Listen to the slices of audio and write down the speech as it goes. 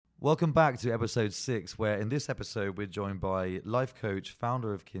Welcome back to episode 6, where in this episode we're joined by life coach,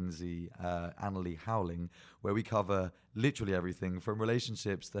 founder of Kinsey, Annalie Howling, where we cover literally everything from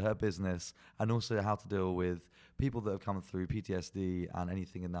relationships to her business and also how to deal with people that have come through PTSD and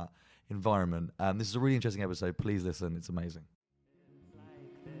anything in that environment. This is a really interesting episode. Please listen. It's amazing.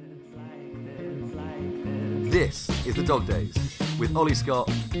 This is The Dog Days with Ollie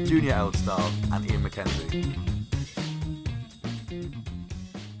Scott, Junior Eldstaff and Ian McKenzie.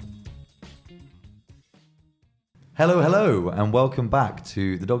 Hello, and welcome back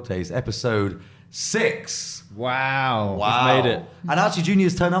to The Dog Days, episode 6. Wow. We've made it. And actually,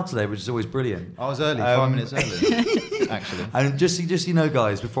 Junior's turned up today, which is always brilliant. I was early, 5 minutes early, actually. And just so you know,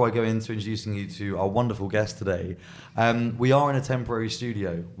 guys, before I go into introducing you to our wonderful guest today, we are in a temporary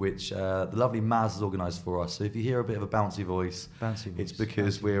studio, which the lovely Maz has organised for us. So if you hear a bit of a bouncy voice, it's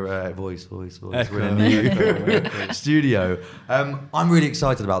because we're voice. We're in a new studio. I'm really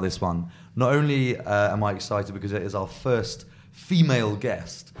excited about this one. Not only am I excited because it is our first female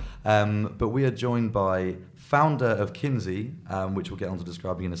guest, but we are joined by founder of Kinsey, which we'll get on to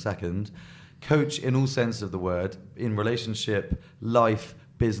describing in a second, coach in all sense of the word, in relationship, life,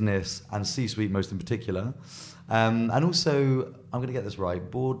 business, and C-suite most in particular. And also, I'm going to get this right,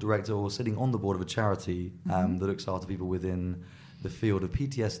 board director or sitting on the board of a charity that looks after people within the field of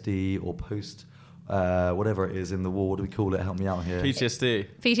PTSD or post whatever it is in the ward, we call it. Help me out here. PTSD.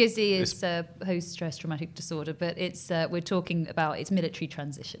 PTSD is post-stress traumatic disorder, but it's we're talking about its military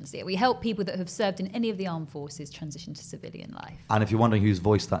transitions. Yeah, we help people that have served in any of the armed forces transition to civilian life. And if you're wondering whose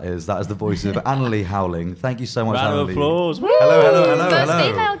voice that is the voice of Annalie Howling. Thank you so much, Round Annalie. of applause. Hello. First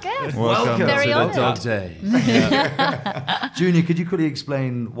female guest. Welcome Very to honoured. The Dog Day. Junior, could you quickly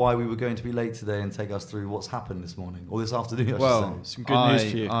explain why we were going to be late today and take us through what's happened this morning or this afternoon? Some good news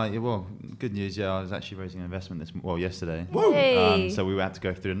for you. Good news. Yeah, I was actually raising an investment yesterday. Hey. So we had to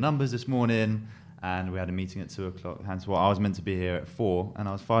go through the numbers this morning, and we had a meeting at 2:00. Hence why I was meant to be here at 4, and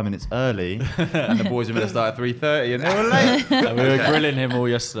I was 5 minutes early, and the boys were meant to start at 3:30, and they were late. And we were grilling him all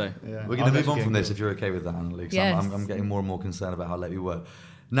yesterday. Yeah. We're going to move on from this if you're okay with that, Annalie. Yes. I'm getting more and more concerned about how late we were.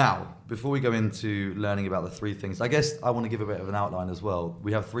 Now, before we go into learning about the 3 things, I guess I want to give a bit of an outline as well.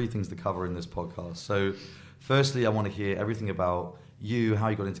 We have 3 things to cover in this podcast. So firstly, I want to hear everything about you, how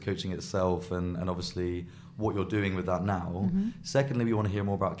you got into coaching itself, and obviously what you're doing with that now. Secondly, we want to hear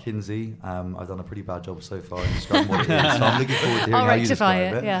more about Kinsey. I've done a pretty bad job so far in describing what it is, so I'm looking forward to hearing I'll how you rectify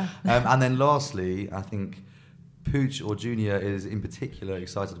describe it. Yeah. And then lastly, I think Pooch or Junior is in particular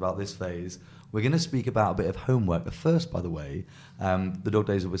excited about this phase. We're going to speak about a bit of homework. The first, by the way, the Dog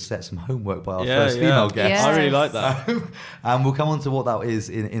Days was set some homework by our first female guest. Yes. I really like that. And we'll come on to what that is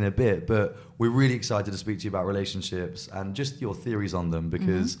in a bit, but we're really excited to speak to you about relationships and just your theories on them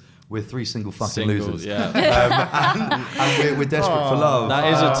because we're 3 single fucking losers. Yeah. And we're desperate for love.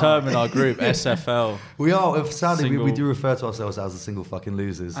 That is a term in our group, SFL. We are, sadly, we Single. do refer to ourselves as the single fucking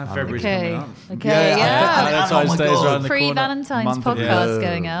losers. And And- February's Okay. coming up. Okay. Yeah. Valentine's oh my Day is God. around the corner. Pre-Valentine's Month of- podcast Yeah.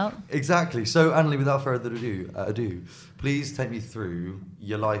 going out. Exactly. So, Annalie, without further ado, please take me through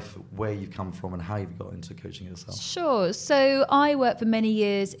your life, where you've come from, and how you've got into coaching yourself. Sure. So I worked for many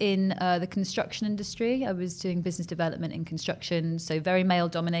years in the construction industry. I was doing business development in construction, so very male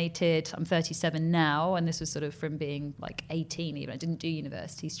dominated. I'm 37 now, and this was sort of from being like 18 even. I didn't do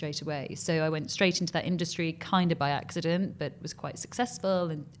university straight away. So I went straight into that industry kind of by accident, but was quite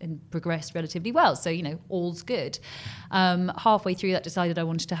successful and progressed relatively well. So, all's good. Halfway through that, decided I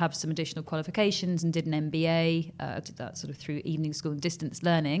wanted to have some additional qualifications and did an MBA. I did that sort of through evening school and distance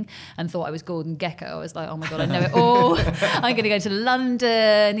learning and thought I was Gordon Gekko. I was like, oh my God, I know it all. I'm going to go to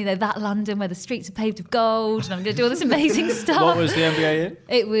London, that London where the streets are paved with gold, and I'm going to do all this amazing stuff. What was the MBA in?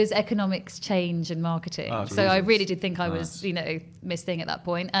 It was economics, change and marketing. Oh, so I really did think I was, Miss Thing at that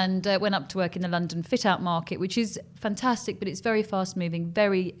point, and went up to work in the London fit-out market, which is fantastic, but it's very fast-moving,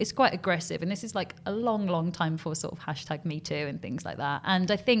 it's quite aggressive. And this is like a long, long time before sort of #MeToo and things like that. And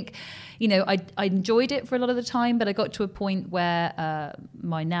I think, I enjoyed it for a lot of the time, but I got to a point where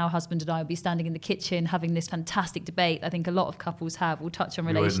my now husband and I would be standing in the kitchen having this fantastic debate. I think a lot of couples have. We'll touch on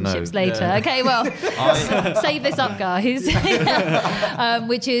relationships later. Yeah. Okay, well, save this up, guys.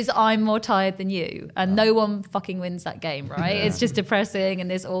 Which is, I'm more tired than you. And no one fucking wins that game, right? Yeah. It's just depressing and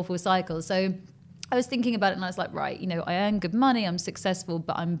this awful cycle. So I was thinking about it and I was like, right, I earn good money, I'm successful,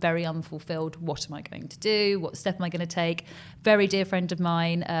 but I'm very unfulfilled. What am I going to do? What step am I going to take? Very dear friend of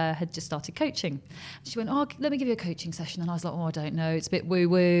mine had just started coaching. She went, let me give you a coaching session. And I was like, I don't know. It's a bit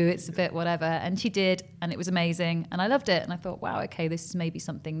woo-woo. It's a bit whatever. And she did, and it was amazing. And I loved it. And I thought, wow, okay, this is maybe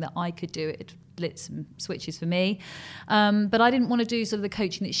something that I could do. It lit some switches for me. But I didn't want to do sort of the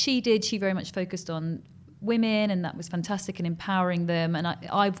coaching that she did. She very much focused on women, and that was fantastic, and empowering them. And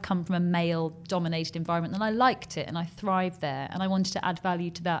I've come from a male-dominated environment, and I liked it, and I thrived there, and I wanted to add value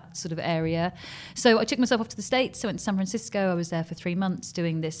to that sort of area. So I took myself off to the States. So I went to San Francisco. I was there for 3 months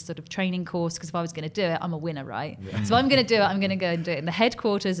doing this sort of training course, because if I was going to do it, I'm a winner, right? Yeah. So I'm going to do it. I'm going to go and do it in the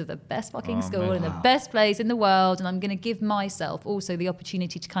headquarters of the best fucking school in the best place in the world, and I'm going to give myself also the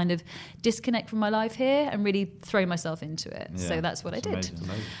opportunity to kind of disconnect from my life here and really throw myself into it. Yeah, so that's what I did.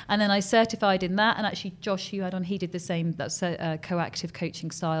 Amazing. And then I certified in that, and actually Josh, you had on, he did the same. That's coactive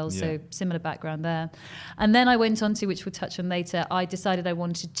coaching styles, so similar background there. And then I went on to, which we'll touch on later, I decided I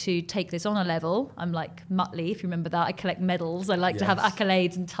wanted to take this on a level. I'm like Muttley, if you remember that. I collect medals. I like to have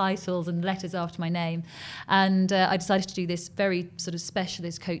accolades and titles and letters after my name. And I decided to do this very sort of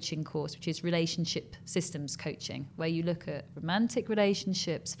specialist coaching course, which is relationship systems coaching, where you look at romantic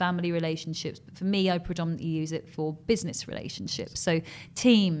relationships, family relationships. But for me, I predominantly use it for business relationships, so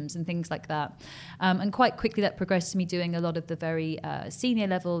teams and things like that. And quite quickly that progressed to me doing a lot of the very senior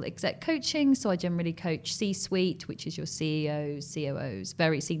level exec coaching. So I generally coach C-suite, which is your CEOs, COOs,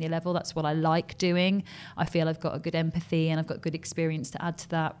 very senior level. That's what I like doing. I feel I've got a good empathy and I've got good experience to add to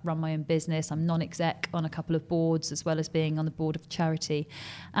that, run my own business. I'm non-exec on a couple of boards, as well as being on the board of a charity.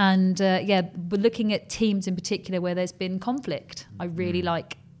 And we're looking at teams in particular where there's been conflict. I really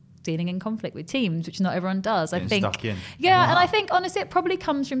like dealing in conflict with teams, which not everyone does. Getting I think stuck in. And I think honestly it probably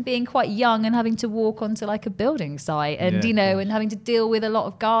comes from being quite young and having to walk onto like a building site and and having to deal with a lot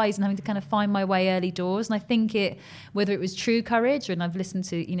of guys and having to kind of find my way early doors. And I think whether it was true courage, and I've listened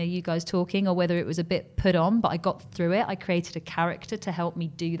to you guys talking, or whether it was a bit put on, but I got through it. I created a character to help me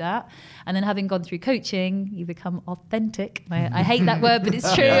do that. And then having gone through coaching, you become authentic. I hate that word, but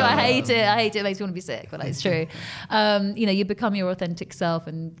it's true. I hate it. It makes me want to be sick, but it's true. You become your authentic self,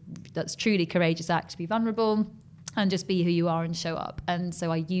 and that's truly courageous act to be vulnerable and just be who you are and show up. And so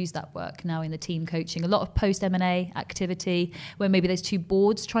I use that work now in the team coaching, a lot of post M&A activity where maybe there's two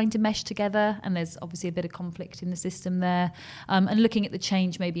boards trying to mesh together and there's obviously a bit of conflict in the system there, and looking at the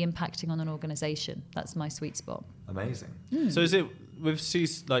change maybe impacting on an organization. That's my sweet spot. Amazing. So is it with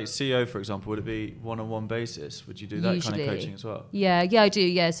CEO, for example, would it be one-on-one basis? Would you do that kind of coaching as well? Yeah, I do.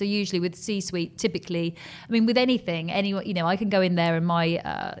 Yeah, so usually with C-suite, typically, I mean, with anything, I can go in there and my,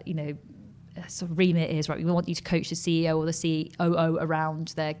 sort of remit is, right, we want you to coach the CEO or the COO around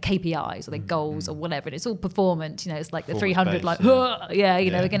their KPIs or their goals or whatever. And it's all performance, it's like the 300, like, we're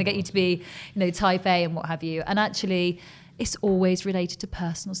going to get you to be, type A and what have you. And actually, it's always related to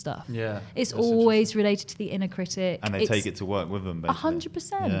personal stuff. Yeah, it's always related to the inner critic. And they take it to work with them, basically.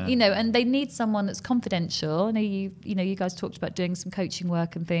 100%. And they need someone that's confidential. I know you guys talked about doing some coaching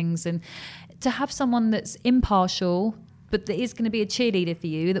work and things, and to have someone that's impartial, but that is going to be a cheerleader for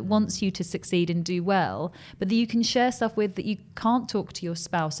you, that wants you to succeed and do well, but that you can share stuff with that you can't talk to your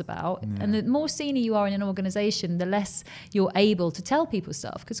spouse about. Yeah. And the more senior you are in an organization, the less you're able to tell people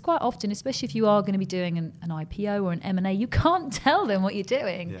stuff. Because quite often, especially if you are going to be doing an IPO or an M&A, you can't tell them what you're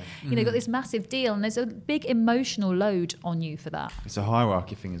doing. Yeah. You've got this massive deal, and there's a big emotional load on you for that. It's a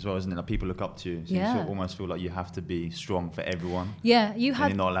hierarchy thing as well, isn't it? Like people look up to you. So you sort of almost feel like you have to be strong for everyone. Yeah, you're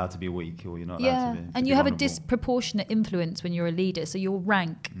not allowed to be weak, or you're not allowed to be. And you have vulnerable. a disproportionate influence when you're a leader. So your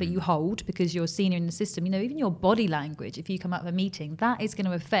rank that you hold, because you're senior in the system, even your body language, if you come out of a meeting, that is going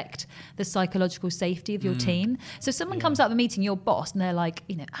to affect the psychological safety of your team. So if someone comes out of a meeting, your boss, and they're like,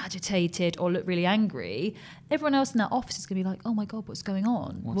 agitated or look really angry, everyone else in that office is going to be like, oh my God, what's going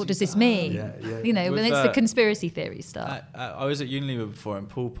on? What does this mean? When it's the conspiracy theory stuff. I was at Unilever before, and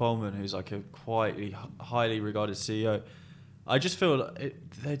Paul Polman, who's like a quite highly regarded CEO, I just feel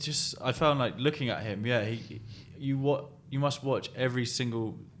I found like looking at him, you must watch every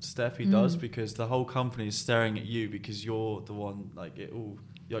single step he does, because the whole company is staring at you, because you're the one, like,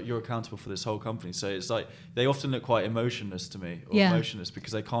 you're accountable for this whole company. So it's like they often look quite emotionless to me, or emotionless,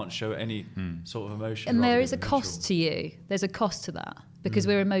 because they can't show any sort of emotion. And there is a cost to you. There's a cost to that, because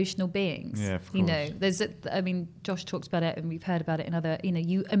we're emotional beings. Yeah, of course. Josh talks about it, and we've heard about it in other,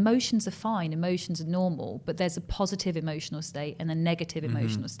 emotions are fine, emotions are normal, but there's a positive emotional state and a negative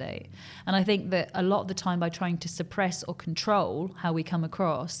emotional state. And I think that a lot of the time, by trying to suppress or control how we come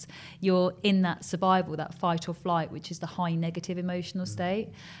across, you're in that survival, that fight or flight, which is the high negative emotional state.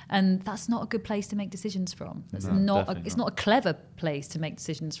 And that's not a good place to make decisions from. It's not a clever place to make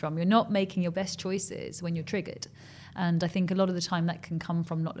decisions from. You're not making your best choices when you're triggered. And I think a lot of the time that can come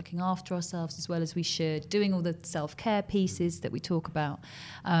from not looking after ourselves as well as we should, doing all the self-care pieces that we talk about.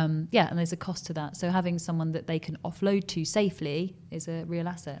 And there's a cost to that. So having someone that they can offload to safely is a real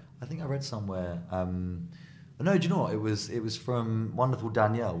asset. I think I read somewhere, no, do you know what? It was from wonderful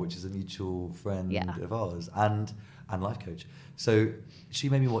Danielle, which is a mutual friend of ours. And and life coach. So she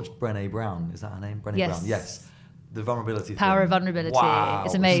made me watch Brené Brown. Is that her name? Brené Yes. Brown. Yes. The vulnerability Power thing. of vulnerability. Wow.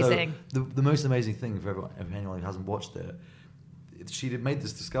 It's amazing. So the most amazing thing for everyone, if anyone who hasn't watched it, she made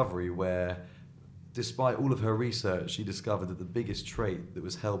this discovery where, despite all of her research, she discovered that the biggest trait that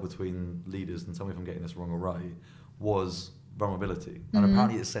was held between leaders, and tell me if I'm getting this wrong or right, was vulnerability. And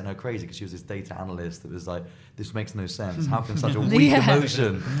apparently it sent her crazy because she was this data analyst that was like, this makes no sense. How can such a weak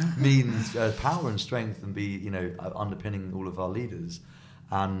emotion mean power and strength and be, underpinning all of our leaders?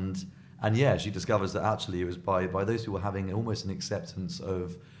 And yeah, she discovers that actually it was by those people having almost an acceptance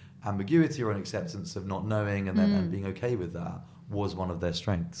of ambiguity or an acceptance of not knowing and then and being okay with that was one of their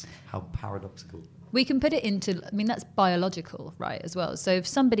strengths. How paradoxical. We can put it into, that's biological, right, as well. So if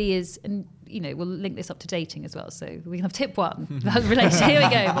somebody is, and, we'll link this up to dating as well. So we can have tip 1. Relationship. Here we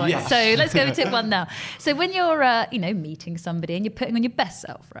go, boys. Yes. So let's go with tip 1 now. So when you're, meeting somebody and you're putting on your best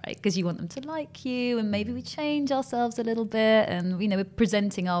self, right, because you want them to like you and maybe we change ourselves a little bit and, we're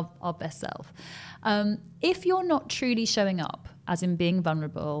presenting our best self. If you're not truly showing up, as in being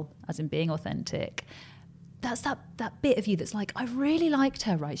vulnerable, as in being authentic, that's that bit of you that's like, I really liked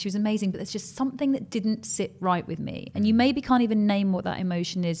her, right? She was amazing, but there's just something that didn't sit right with me. And you maybe can't even name what that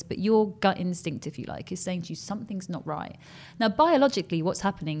emotion is, but your gut instinct, if you like, is saying to you, something's not right. Now, biologically, what's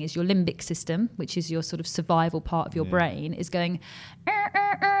happening is your limbic system, which is your sort of survival part of your brain, is going,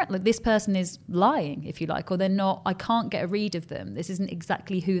 like this person is lying, if you like, or they're not, I can't get a read of them. This isn't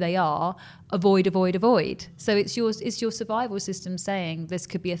exactly who they are. Avoid, avoid, avoid. So it's your survival system saying this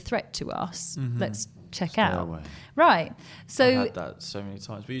could be a threat to us. Let's check out. Away. Right. So I've had that so many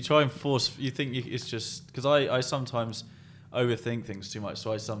times. But you try and force, you think it's just, because I sometimes overthink things too much.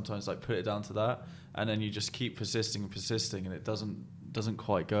 So I sometimes put it down to that. And then you just keep persisting and it doesn't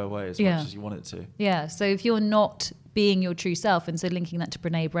quite go away as much as you want it to. Yeah. So if you're not being your true self, and so linking that to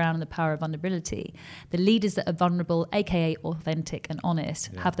Brené Brown and the power of vulnerability, the leaders that are vulnerable, aka authentic and honest,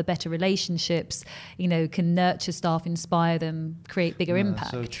 have the better relationships, can nurture staff, inspire them, create bigger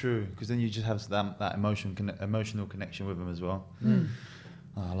impact. So true, because then you just have that emotional connection with them as well.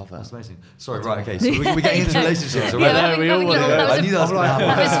 Oh, I love that. That's amazing. Sorry, right, okay, so we're getting into relationships already. Yeah, we all want to go. I knew that was going to happen.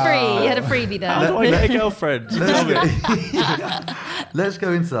 That was free. You had a freebie there. How do I get a girlfriend? Let's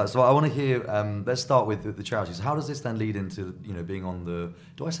go into that. So I want to hear, let's start with the charities. How does this then lead into, being on the,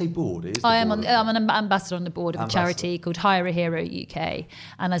 do I say board? It is I'm an ambassador on the board of a charity called Hire a Hero UK.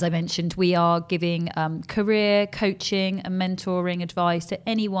 And as I mentioned, we are giving career coaching and mentoring advice to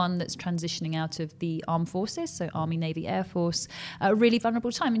anyone that's transitioning out of the armed forces, so Army, Navy, Air Force, a really vulnerable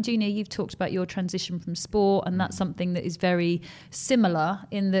time. And Junior, you've talked about your transition from sport, and that's something that is very similar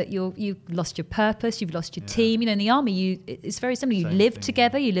in that you've lost your purpose, you've lost your team. In the Army, it's very similar. You live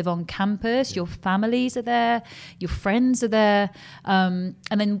together, you live on campus, your families are there, your friends are there. And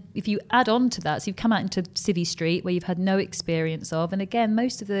then if you add on to that, so you've come out into Civvy Street where you've had no experience of, and again,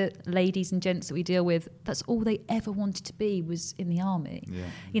 most of the ladies and gents that we deal with, that's all they ever wanted to be was in the Army.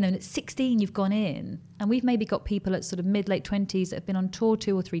 And at 16 you've gone in, and we've maybe got people at sort of mid-late 20s that have been on tour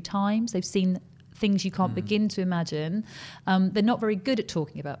 2 or 3 times. They've seen things you can't begin to imagine. They're not very good at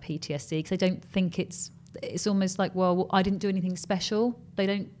talking about PTSD because they don't think it's almost like, well, I didn't do anything special. They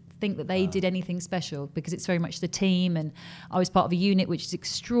don't think that they did anything special because it's very much the team, and I was part of a unit which is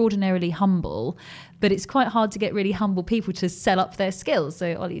extraordinarily humble, but it's quite hard to get really humble people to sell up their skills.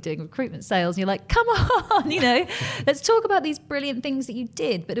 So Ollie, you're doing recruitment sales and you're like, come on, let's talk about these brilliant things that you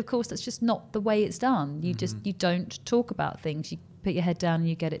did. But of course that's just not the way it's done. You don't talk about things. You put your head down and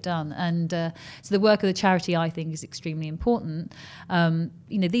you get it done. And so the work of the charity, I think, is extremely important.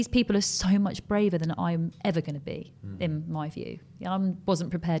 These people are so much braver than I'm ever going to be, in my view. I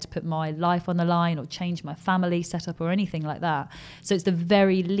wasn't prepared to put my life on the line or change my family setup or anything like that. So it's the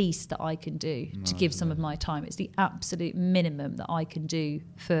very least that I can do to give some of my time. It's the absolute minimum that I can do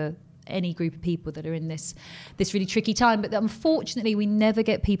for any group of people that are in this really tricky time. But unfortunately we never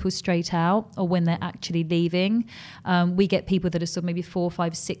get people straight out or when they're actually leaving. We get people that are sort of maybe 4,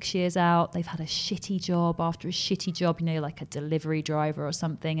 5, 6 years out. They've had a shitty job after a shitty job, like a delivery driver or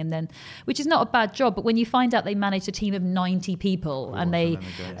something, and then, which is not a bad job, but when you find out they managed a team of 90 people and they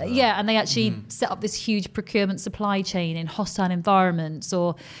actually set up this huge procurement supply chain in hostile environments,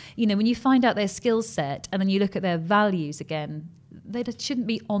 or when you find out their skill set and then you look at their values again, they shouldn't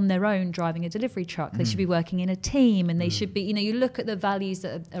be on their own driving a delivery truck. They should be working in a team, and they should be, you look at the values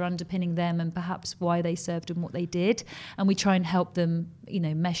that are underpinning them and perhaps why they served and what they did, and we try and help them,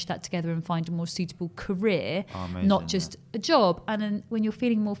 mesh that together and find a more suitable career, Amazing, not just a job. And then when you're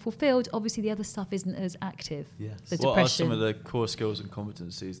feeling more fulfilled, obviously the other stuff isn't as active. Yes. The What depression. are some of the core skills and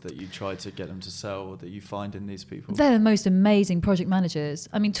competencies that you try to get them to sell, or that you find in these people? They're the most amazing project managers.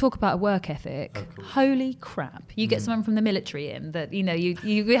 I mean, talk about a work ethic. Of course. Holy crap. You get someone from the military in that,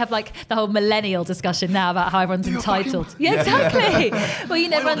 you have like the whole millennial discussion now about how everyone's entitled. Yeah, exactly.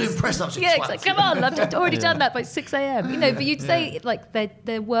 Well, everyone's... exactly. Come on, I've just already done that by 6 a.m. But you'd say like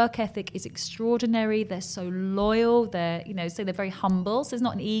their work ethic is extraordinary. They're so loyal. They're, so they're very humble. So there's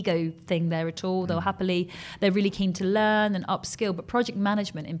not an ego thing there at all. They're really keen to learn and upskill. But project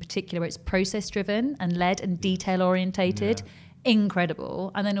management in particular, where it's process driven and led and detail orientated.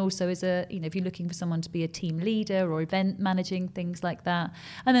 Incredible. And then also if you're looking for someone to be a team leader or event managing, things like that.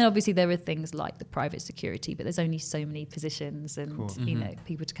 And then obviously there are things like the private security, but there's only so many positions and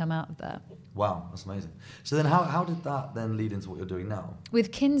people to come out of that. Wow, that's amazing. So then how did that then lead into what you're doing now?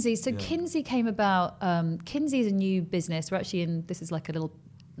 With Kinsey, Kinsey came about, Kinsey is a new business. We're actually this is like a little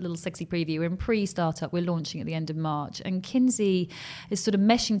sexy preview. We're in pre-startup. We're launching at the end of March. And Kinsey is sort of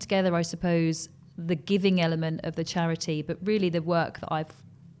meshing together, I suppose, the giving element of the charity, but really the work that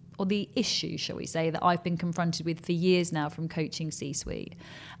or the issue, shall we say, that I've been confronted with for years now from coaching C-suite.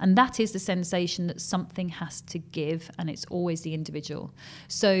 And that is the sensation that something has to give, and it's always the individual.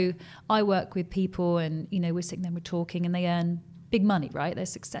 So I work with people and, we're sitting there, we're talking, and they earn big money, right? They're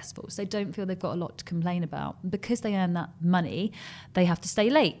successful. So they don't feel they've got a lot to complain about. And because they earn that money, they have to stay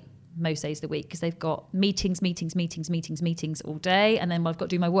late most days of the week because they've got meetings all day, and then I've got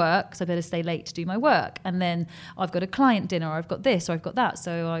to do my work, so I better stay late to do my work, and then I've got a client dinner, or I've got this or I've got that,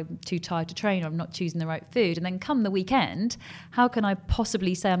 so I'm too tired to train, or I'm not choosing the right food. And then come the weekend, how can I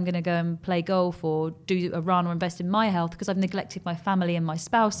possibly say I'm going to go and play golf or do a run or invest in my health because I've neglected my family and my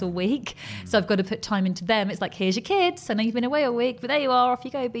spouse all week? So I've got to put time into them. It's like, here's your kids, I know you've been away all week, but there you are, off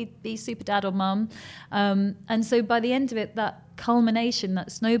you go, be super dad or mum. And so by the end of it, that culmination,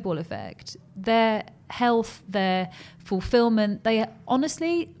 that snowball effect, their health, their fulfillment, they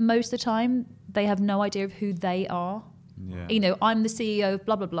honestly, most of the time, they have no idea of who they are. Yeah. I'm the CEO of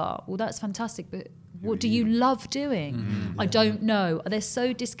blah, blah, blah. Well, that's fantastic, but what do you love doing? I don't know. They're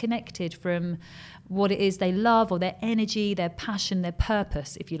so disconnected from what it is they love, or their energy, their passion, their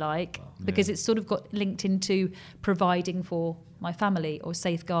purpose, if you like, because it's sort of got linked into providing for my family or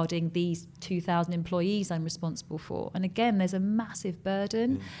safeguarding these 2,000 employees I'm responsible for. And again, there's a massive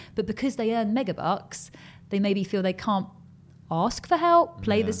burden, but because they earn megabucks, they maybe feel they can't ask for help,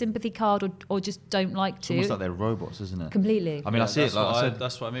 play the sympathy card, or just don't like to. It's almost like they're robots, isn't it? Completely. I mean, I see it. Like I said,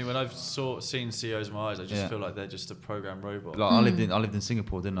 that's what I mean. When I've seen CEOs in my eyes, I just feel like they're just a programmed robot. Like I lived in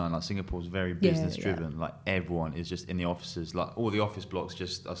Singapore, didn't I? And like Singapore's very business driven. Like everyone is just in the offices. Like all the office blocks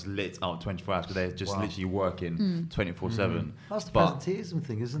just are lit up 24 hours because they're just literally working 24/7. That's the presenteeism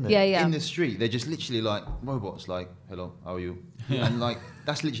thing, isn't it? Yeah. In the street, they're just literally like robots. Like, hello, how are you? And like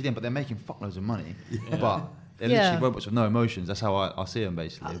that's literally them. But they're making fuckloads of money. But they're literally robots with no emotions. That's how I see them,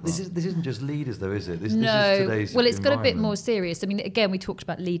 basically. This isn't just leaders, though, is it? This is today's well, it's got a bit more serious. I mean, again, we talked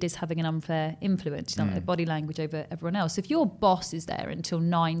about leaders having an unfair influence, like their body language over everyone else. If your boss is there until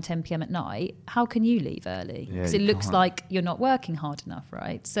 9, 10 p.m. at night, how can you leave early? Because it looks like you're not working hard enough,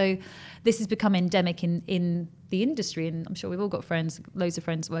 right? So this has become endemic in the industry, and I'm sure we've all got loads of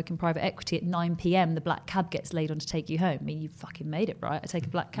friends that work in private equity. At 9 p.m, the black cab gets laid on to take you home. I mean, you fucking made it, right? I take a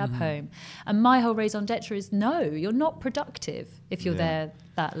black cab home. And my whole raison d'etre is, no, you're not productive if you're there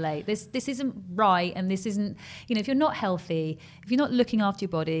that late. This isn't right, and this isn't, if you're not healthy, if you're not looking after your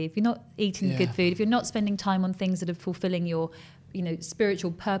body, if you're not eating good food, if you're not spending time on things that are fulfilling your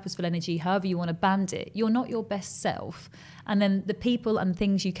spiritual, purposeful energy, however you want to band it, you're not your best self. And then the people and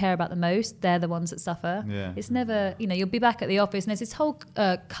things you care about the most, they're the ones that suffer. Yeah. It's never, you'll be back at the office, and there's this whole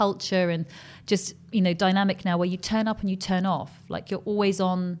culture and just, dynamic now where you turn up and you turn off. Like you're always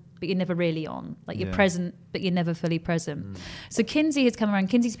on, but you're never really on. Like you're present, but you're never fully present. So Kinsey has come around.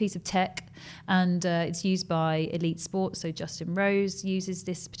 Kinsey's a piece of tech, and it's used by elite sports. So Justin Rose uses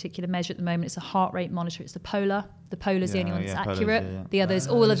this particular measure at the moment. It's a heart rate monitor. It's the Polar. The Polar's the only one that's accurate. The others,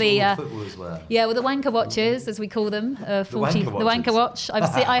 all of the footballers wear. well, the wanker watches, as we call them, the wanker watch.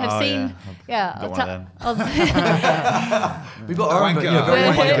 I have seen. We've got our wanker.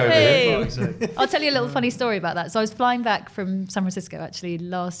 I'll tell you a little funny story about that. So I was flying back from San Francisco actually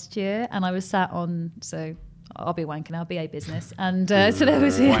last year, and I was sat on I'll be wanking now, BA Business. And so there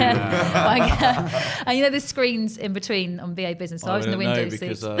was wanker. And the screens in between on BA Business. So I was in the window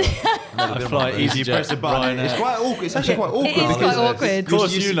seat. I fly easy, press the button. It's quite awkward. It's actually quite awkward. It is quite awkward. Of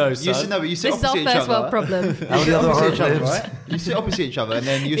course, you know, you sit this is our first world problem. How the other right? You sit opposite each other, and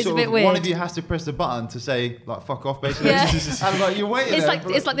then you It's sort a of bit weird. one of you has to press the button to say like "fuck off," basically. Yeah. And like you're waiting. It's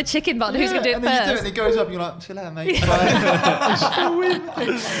there, like the chicken button. Who's going to do it and then you do it, first? and it goes up, and you're like, "Chill out, mate."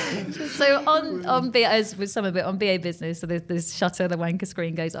 So on BA, as with some of it on BA Business, so there's this shutter, the wanker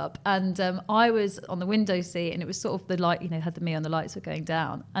screen goes up, and I was on the window seat, and it was sort of the light, had the me on, the lights were going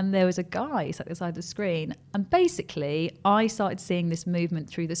down, and there was a guy sat beside the screen, and basically I started seeing this movement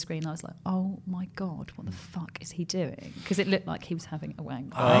through the screen. I was like, oh my god, what the fuck is he doing? Because it looked like he was having a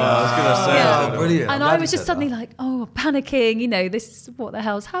wank. I was going to say. Oh, brilliant. And I'm glad I you was just said suddenly that. like, oh, panicking, this is what the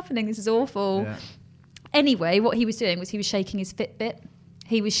hell's happening, this is awful. Yeah. Anyway, what he was doing was he was shaking his Fitbit.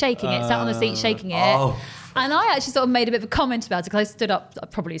 He was shaking it, sat on the seat shaking it. Oh. And I actually sort of made a bit of a comment about it because I stood up, I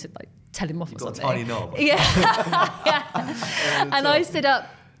probably to like tell him off You've or got a something. tiny knob. Yeah. Yeah. And I stood up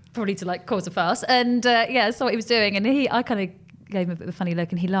probably to like cause a fuss. And I saw what he was doing. And I kind of gave him a bit of a funny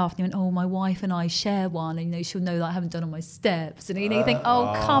look, and he laughed. And he went, oh, my wife and I share one, and she'll know that I haven't done all my steps. And you think,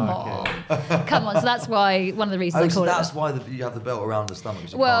 come on. So that's why, one of the reasons I So call that's it. why you have the belt around the stomach.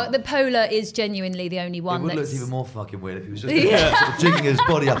 So you Well, can't- the Polar is genuinely the only it one would look that's... even more fucking weird if he was just sort of jigging his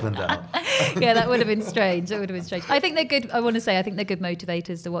body up and down. Yeah, that would have been strange. It would have been strange. I think they're good. I want to say, I think they're good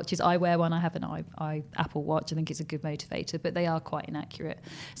motivators, the watches. I wear one. I have an Apple Watch. I think it's a good motivator, but they are quite inaccurate.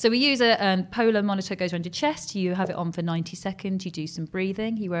 So we use a Polar monitor, goes around your chest. You have it on for 90 seconds. You do some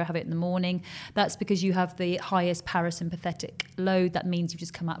breathing. You have it in the morning. That's because you have the highest parasympathetic load. That means you've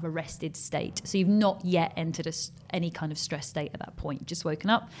just come out of a rested state. So you've not yet entered any kind of stress state at that point. You've just woken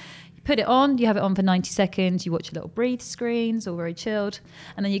up. Put it on, you have it on for 90 seconds, you watch a little breathe screens, all very chilled,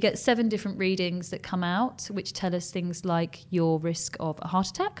 and then you get 7 different readings that come out, which tell us things like your risk of a heart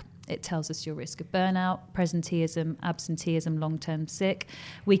attack. It tells us your risk of burnout, presenteeism, absenteeism, long-term sick.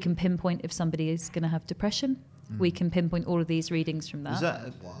 We can pinpoint if somebody is going to have depression. We can pinpoint all of these readings from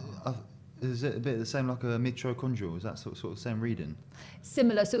that. Is it a bit the same like a mitochondrial? Is that sort of the same reading?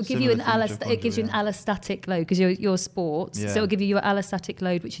 Similar, so it'll give Similar you an to allostatic load because you're sports. Yeah. So it'll give you your allostatic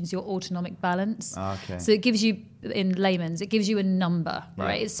load, which is your autonomic balance. Okay. So it gives you, in layman's, it gives you a number,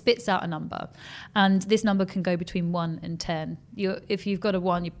 right? Yeah. It spits out a number, and this number can go between 1 and 10. If you've got a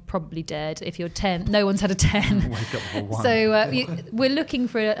 1, you're probably dead. If you're 10, no one's had a 10. Wake up for 1. So we're looking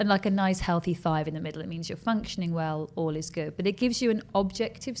for a nice healthy 5 in the middle. It means you're functioning well, all is good. But it gives you an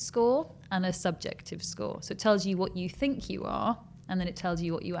objective score and a subjective score. So it tells you what you think you are, and then it tells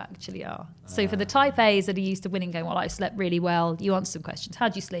you what you actually are. So for the type A's that are used to winning, going, well, I slept really well. You answer some questions.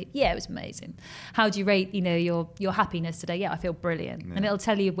 How'd you sleep? Yeah, it was amazing. How'd you rate, your happiness today? Yeah, I feel brilliant. Yeah. And it'll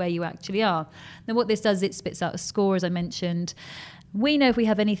tell you where you actually are. Then what this does, it spits out a score, as I mentioned. We know if we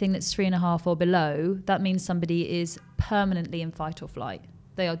have anything that's 3.5 or below, that means somebody is permanently in fight or flight.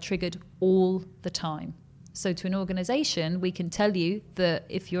 They are triggered all the time. So to an organisation, we can tell you that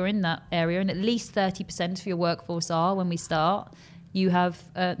if you're in that area, and at least 30% of your workforce are when we start, you have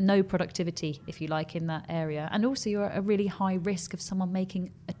no productivity, if you like, in that area. And also you're at a really high risk of someone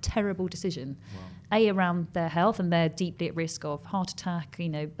making a terrible decision, around their health, and they're deeply at risk of heart attack,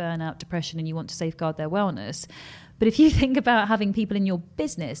 burnout, depression, and you want to safeguard their wellness. But if you think about having people in your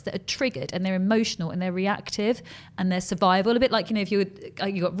business that are triggered and they're emotional and they're reactive and they're survival, a bit like, if you've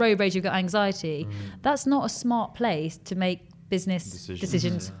got road rage, you've got anxiety, that's not a smart place to make business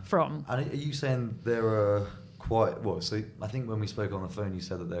decisions from. And are you saying there are so I think when we spoke on the phone, you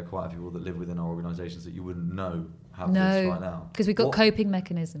said that there are quite a few people that live within our organisations that you wouldn't know have this right now. Because we've got coping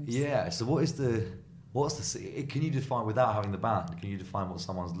mechanisms. Yeah, so what's the, can you define, without having the band, can you define what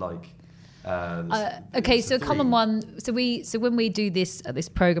someone's like? So a common one. So when we do this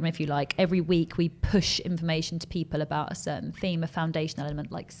program, if you like, every week we push information to people about a certain theme, a foundational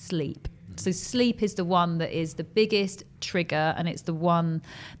element like sleep. So sleep is the one that is the biggest trigger, and it's the one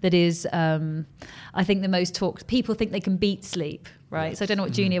that is, I think, the most talked. People think they can beat sleep, right? Yes. So I don't know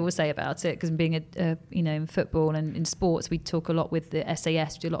what Junior will say about it, because being in football and in sports, we talk a lot with the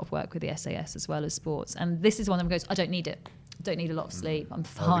SAS. We do a lot of work with the SAS as well as sports, and this is one of them goes, I don't need it. I don't need a lot of sleep. I'm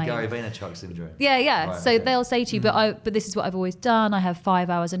fine. The Gary Vaynerchuk syndrome. Yeah. Right, so they'll say to you, but this is what I've always done. I have 5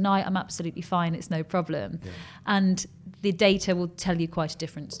 hours a night. I'm absolutely fine. It's no problem. Yeah. And the data will tell you quite a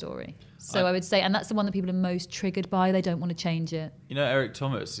different story. So I would say, and that's the one that people are most triggered by. They don't want to change it. Eric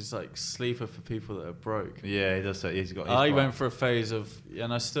Thomas is like sleeper for people that are broke. Yeah, he does say I went for a phase of,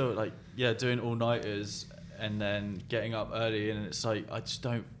 and I still doing all-nighters and then getting up early, and it's like, I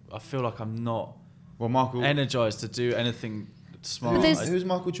feel like I'm not energized to do anything smart. Who's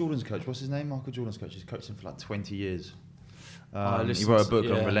Michael Jordan's coach? What's his name? Michael Jordan's coach. He's coached him for 20 years. He wrote a book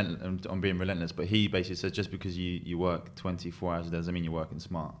on being relentless, but he basically says just because you work 24 hours a day doesn't mean you're working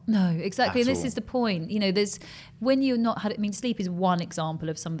smart. No, exactly. And this is the point. There's when you're not had. I mean, sleep is one example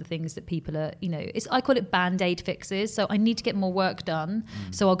of some of the things that people are. I call it band-aid fixes. So I need to get more work done,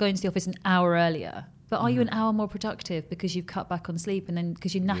 so I'll go into the office an hour earlier. But are you an hour more productive because you've cut back on sleep, and then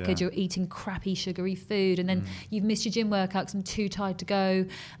because you're knackered, you're eating crappy sugary food, and then you've missed your gym workout because I'm too tired to go,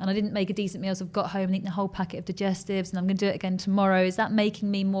 and I didn't make a decent meal, so I've got home and eaten a whole packet of digestives, and I'm going to do it again tomorrow. Is that making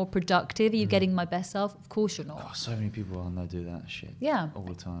me more productive? Are you getting my best self? Of course you're not. Oh, so many people I know do that shit. Yeah, all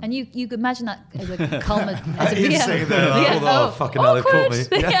the time. And you could imagine that as a culminant. He's saying that, fucking hell, they caught me.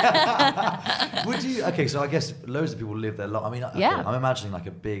 Yeah. Would you? Okay, so I guess loads of people live their life. I mean, I'm imagining like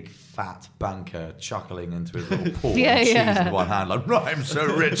a big fat banker chuckling into his little pool, cheese in one hand, like I'm so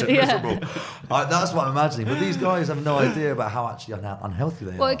rich and miserable. That's what I'm imagining. But these guys have no idea about how actually unhealthy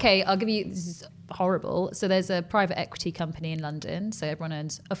they are. Well, okay, I'll give you. This is horrible. So there's a private equity company in London. So everyone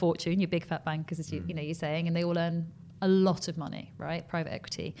earns a fortune. Your big fat bankers, as you're saying, and they all earn a lot of money, right? Private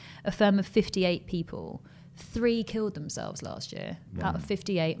equity. A firm of 58 people. 3 killed themselves last year out of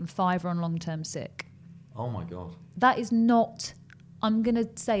 58, and 5 are on long-term sick. Oh my God. That is not. I'm going to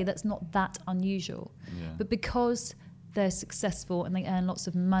say that's not that unusual. Yeah. But because they're successful and they earn lots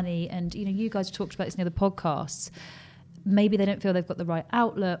of money, and you guys talked about this in the other podcasts, maybe they don't feel they've got the right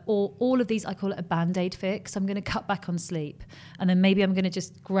outlet, or all of these, I call it a band-aid fix. I'm going to cut back on sleep, and then maybe I'm going to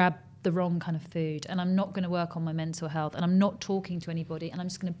just grab the wrong kind of food, and I'm not going to work on my mental health, and I'm not talking to anybody, and I'm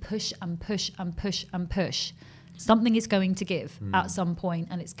just going to push and push and push and push. Something is going to give at some point,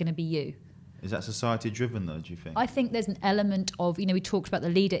 and it's going to be you. Is that society driven though, do you think? I think there's an element of, we talked about the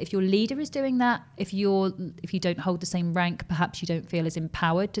leader. If your leader is doing that, if you don't hold the same rank, perhaps you don't feel as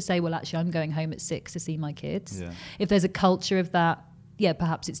empowered to say, well, actually, I'm going home at 6 to see my kids. Yeah. If there's a culture of that,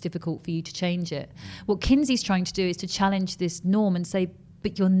 perhaps it's difficult for you to change it. What Kinsey's trying to do is to challenge this norm and say,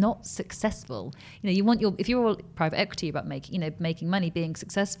 but you're not successful. If you're all private equity about making money, being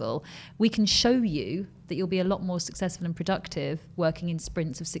successful, we can show you that you'll be a lot more successful and productive working in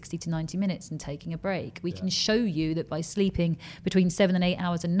sprints of 60 to 90 minutes and taking a break. We can show you that by sleeping between 7 and 8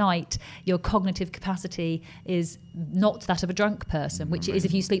 hours a night, your cognitive capacity is not that of a drunk person, which is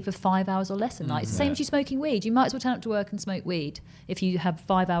if you sleep for 5 hours or less a night. It's the same as you smoking weed. You might as well turn up to work and smoke weed if you have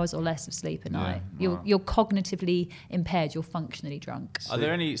 5 hours or less of sleep a night. You're cognitively impaired. You're functionally drunk. Are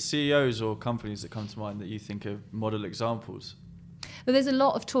there any CEOs or companies that come to mind that you think are model examples? But there's a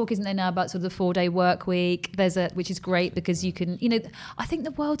lot of talk, isn't there, now about sort of the 4-day work week. Which is great because you can, I think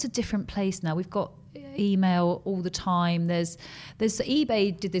the world's a different place now. We've got email all the time. There's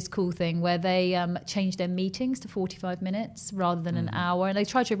eBay did this cool thing where they changed their meetings to 45 minutes rather than an hour, and they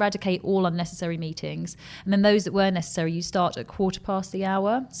tried to eradicate all unnecessary meetings, and then those that were necessary you start at 15 the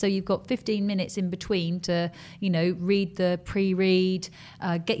hour, so you've got 15 minutes in between to read the pre-read,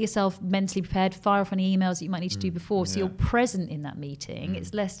 get yourself mentally prepared, fire off any emails that you might need to do before, so you're present in that meeting.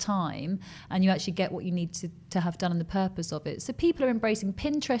 It's less time and you actually get what you need to have done and the purpose of it. So people are embracing.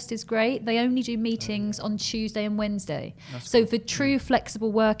 Pinterest is great. They only do meetings on Tuesday and Wednesday. So for true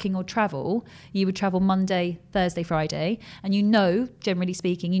flexible working or travel, you would travel Monday, Thursday, Friday, and generally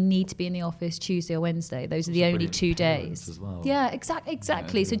speaking, you need to be in the office Tuesday or Wednesday. Those are the only 2 days. As well. Yeah,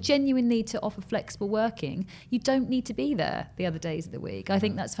 exactly. So genuine need to offer flexible working. You don't need to be there the other days of the week. I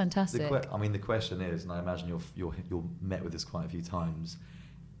think that's fantastic. The question is, and I imagine you're met with this quite a few times,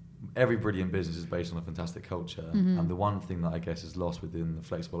 every brilliant business is based on a fantastic culture, and the one thing that I guess is lost within the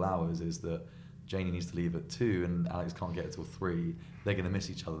flexible hours is that Janie needs to leave at 2 and Alex can't get it till 3. They're going to miss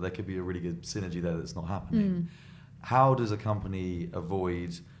each other. There could be a really good synergy there that's not happening. How does a company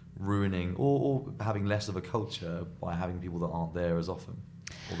avoid ruining or having less of a culture by having people that aren't there as often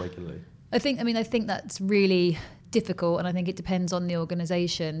or regularly? I think that's really difficult, and I think it depends on the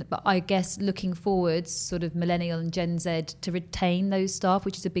organisation. But I guess looking forwards, sort of millennial and Gen Z, to retain those staff,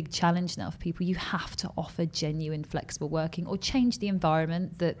 which is a big challenge now for people, you have to offer genuine flexible working or change the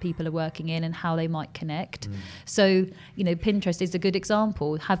environment that people are working in and how they might connect. So, Pinterest is a good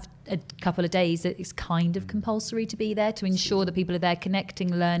example. Have a couple of days that it's kind of compulsory to be there to ensure that people are there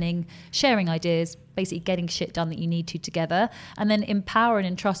connecting, learning, sharing ideas, basically getting shit done that you need to together, and then empower and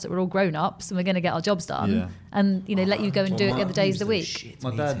entrust that we're all grown ups and we're going to get our jobs done, and let you go and do it the other days of the week.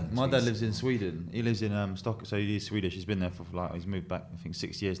 My dad lives in Sweden. He lives in Stockholm, so he's Swedish. He's been there for he's moved back I think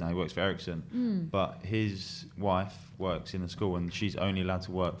 6 years now. He works for Ericsson, but his wife works in a school and she's only allowed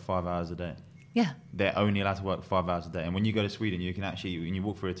to work 5 hours a day. Yeah. They're only allowed to work 5 hours a day. And when you go to Sweden, you can actually, when you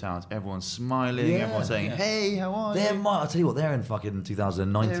walk through the towns, everyone's smiling, everyone's saying, hey, how are you? I'll tell you what, they're in fucking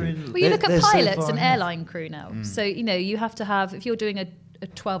 2019. Well, you look at pilots and airline crew now. So, you have to have, if you're doing a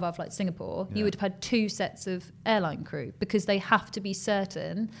 12-hour flight to Singapore, you would have had 2 sets of airline crew, because they have to be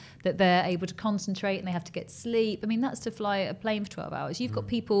certain that they're able to concentrate and they have to get sleep. I mean, that's to fly a plane for 12 hours. You've got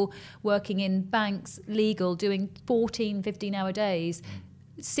people working in banks, legal, doing 14, 15-hour days,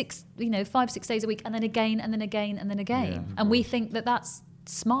 5-6 days a week, and then again, and then again, and then again. And we think that that's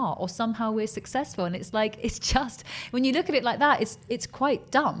smart, or somehow we're successful, and it's like, it's just, when you look at it like that, it's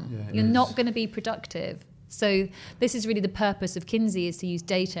quite dumb. You're not going to be productive. So this is really the purpose of Kinsey, is to use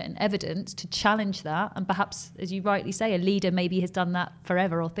data and evidence to challenge that. And perhaps, as you rightly say, a leader maybe has done that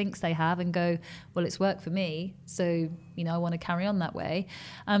forever, or thinks they have, and go, well, it's worked for me, so I want to carry on that way.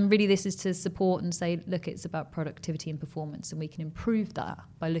 Really, this is to support and say, look, it's about productivity and performance, and we can improve that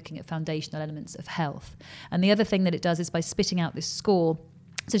by looking at foundational elements of health. And the other thing that it does is by spitting out this score.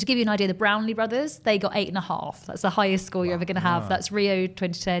 So to give you an idea, the Brownlee brothers, they got 8.5. That's the highest score you're ever going to have. That's Rio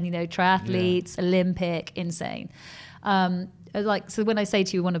 2010, triathletes, Olympic, insane. So when I say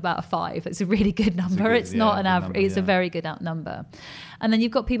to you one about a 5, it's a really good number. It's not an average. It's a very good number. And then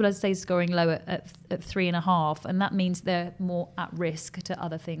you've got people, as I say, scoring low at 3.5, and that means they're more at risk to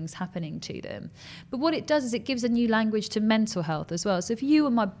other things happening to them. But what it does is it gives a new language to mental health as well. So if you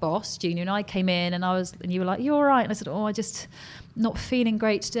were my boss, Junior, and I came in and you were like, "You're all right," and I said, "Oh, I just not feeling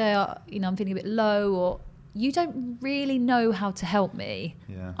great today. I'm feeling a bit low," or you don't really know how to help me.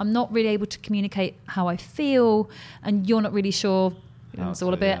 I'm not really able to communicate how I feel, and you're not really sure. It's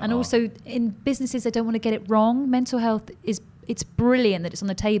all a bit. And also in businesses, they don't want to get it wrong. Mental health it's brilliant that it's on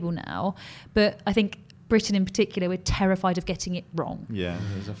the table now, but I think Britain in particular, we're terrified of getting it wrong. Yeah,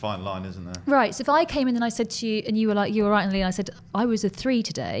 there's a fine line, isn't there? Right. So if I came in and I said to you, and you were like, "You were right," Annalie, and I said, "I was a 3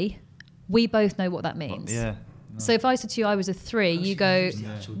 today," we both know what that means. Yeah. So if I said to you I was a 3, you go,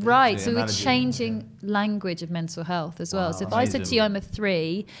 right, so we're changing language of mental health as well. So if I said to you I'm a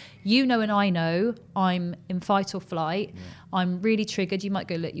 3, you know and I know I'm in fight or flight, I'm really triggered. You might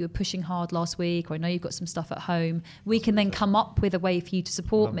go, "Look, you were pushing hard last week," or "I know you've got some stuff at home." We can then come up with a way for you to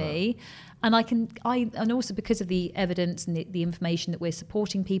support me. And and also because of the evidence and the information that we're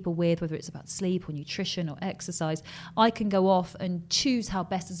supporting people with, whether it's about sleep or nutrition or exercise, I can go off and choose how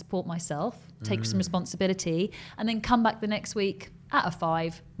best to support myself, take some responsibility, and then come back the next week at a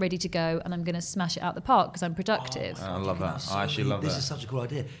 5, ready to go, and I'm going to smash it out the park because I'm productive. I love that. I actually love that. This is such a cool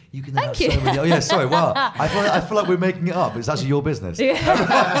idea. You can have so many. Oh yeah, sorry. Wow. I feel like we're making it up. It's actually your business. But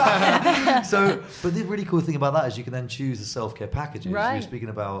the really cool thing about that is you can then choose the self-care packages. Right. You're speaking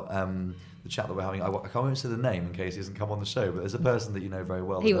about the chat that we're having. I can't even say the name in case he doesn't come on the show, but there's a person that you know very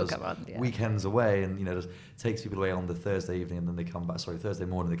well. He will come on. Yeah. Weekends away, and just takes people away on the Thursday evening, and then they come back. Thursday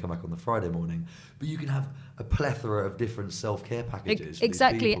morning. They come back on the Friday morning. But you can have a plethora of different self-care packages.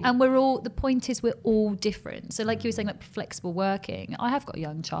 Exactly, and the point is we're all different. So like you were saying, like flexible working. I have got a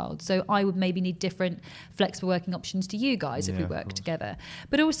young child, so I would maybe need different flexible working options to you guys if we work together.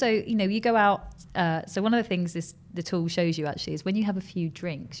 But also, you go out. So one of the things the tool shows you actually is when you have a few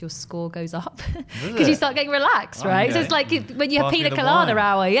drinks, your score goes up because you start getting relaxed, right? Okay. So it's like when you have pina colada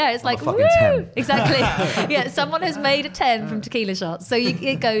hour, it's like woo, 10. Exactly. Someone has made a 10 from tequila shots, so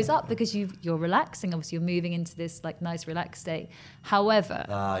it goes up because you're relaxing. Obviously, you're moving into this like nice relaxed state. However,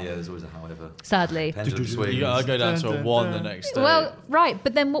 there's always a however. Sadly, you gotta go down to a 1 the next day. Well, right,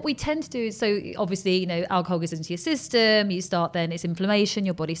 but then what we tend to do is, so obviously, alcohol goes into your system. You start then it's inflammation.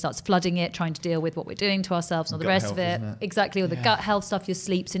 Your body starts flooding it, trying to deal with what we're doing to ourselves and all the rest of it. Exactly, or the gut health stuff. Your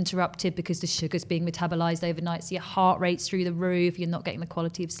sleep's interrupted because the sugar's being metabolized overnight. So your heart rate's through the roof. You're not getting the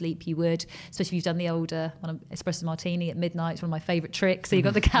quality of sleep you would, especially if you've done the older espresso martini at midnight. It's one of my favorite tricks. So you've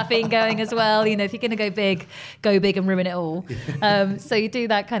got the caffeine going as well. If you're going to go big and ruin it all. So you do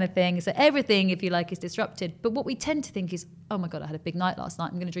that kind of thing. So everything, if you like, is disrupted. But what we tend to think is, oh my God, I had a big night last night.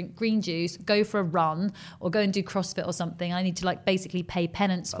 I'm going to drink green juice, go for a run, or go and do CrossFit or something. I need to basically pay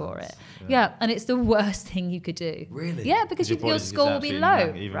penance for it. Yeah, and it's the worst thing you could do. Really? Yeah, because your score will be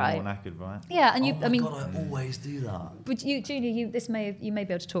low, even right? More knackered, right? Yeah, and God, I always do that. But Junior, you may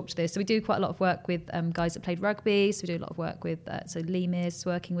be able to talk to this. So we do quite a lot of work with guys that played rugby. So we do a lot of work with Lee Mears is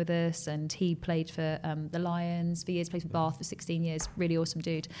working with us, and he played for the Lions for years, played for Bath for 16 years. Really awesome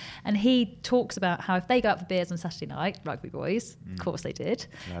dude. And he talks about how if they go out for beers on Saturday night, rugby boys, of course they did.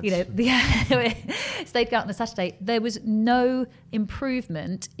 So they'd go out on a Saturday. There was no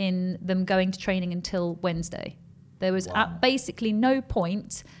improvement in them going to training until Wednesday. There was basically no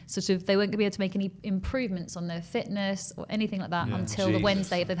point, they weren't going to be able to make any improvements on their fitness or anything like that until the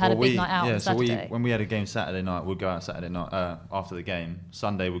Wednesday if they've had a big night out on Saturday. When we had a game Saturday night, we'd go out Saturday night after the game.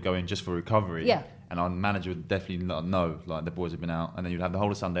 Sunday we'd go in just for recovery. Yeah. And our manager would definitely know, the boys have been out. And then you'd have the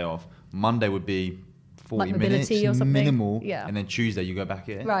whole of Sunday off. Monday would be 40 Like mobility minutes, or something? minimal, Yeah. and then Tuesday you go back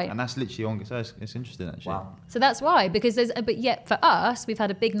in. Right. And that's literally on. So it's interesting, actually. Wow. So that's why, because but yet for us, we've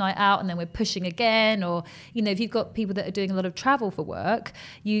had a big night out and then we're pushing again. Or, if you've got people that are doing a lot of travel for work,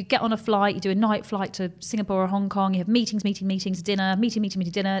 you get on a flight, you do a night flight to Singapore or Hong Kong, you have meetings, dinner, meeting,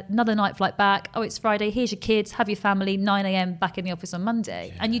 dinner, another night flight back. Oh, it's Friday, here's your kids, have your family, 9 a.m. back in the office on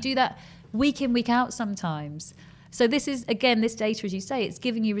Monday. Yeah. And you do that week in, week out sometimes. So this is, again, this data, as you say, it's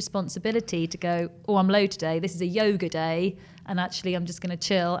giving you responsibility to go, oh, I'm low today, this is a yoga day, and actually I'm just going to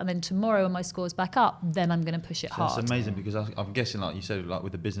chill, and then tomorrow when my score's back up, then I'm going to push it hard. That's amazing, because I'm guessing, like you said, like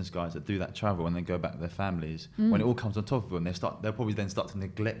with the business guys that do that travel and then go back to their families, when it all comes on top of them, they'll probably then start to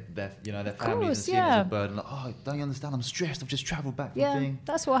neglect their families and see it as a burden. Like, oh, don't you understand? I'm stressed. I've just travelled back from thing.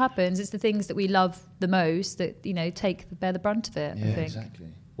 That's what happens. It's the things that we love the most that bear the brunt of it. Yeah, I think. exactly.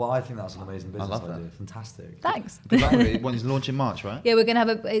 Well, I think that's an amazing business love idea. that. Fantastic. Thanks. One is launch in March, right? Yeah, we're going to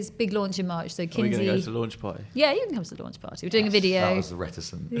have it's big launch in March. So Are we Kinsey. going to go to the launch party? Yeah, you can come to the launch party. We're doing a video. That was the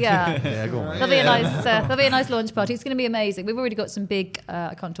reticent. Yeah. Yeah, go on. There'll be a nice launch party. It's going to be amazing. We've already got some big,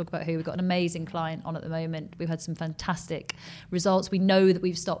 I can't talk about who, we've got an amazing client on at the moment. We've had some fantastic results. We know that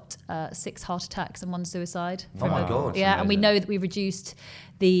we've stopped 6 heart attacks and 1 suicide. Oh my God. Yeah, and we know that we've reduced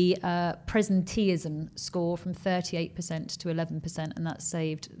the presenteeism score from 38% to 11%, and that's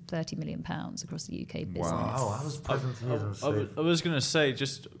saved £30 million across the UK business. Wow, how was presenteeism? I was going to say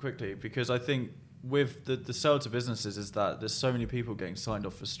just quickly, because I think with the sell to businesses is that there's so many people getting signed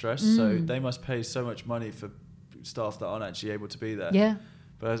off for stress, so they must pay so much money for staff that aren't actually able to be there. Yeah.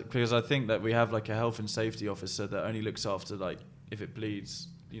 But because I think that we have like a health and safety officer that only looks after, like, if it bleeds,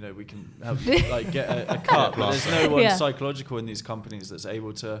 we can help like get a cut. But there's no one psychological in these companies that's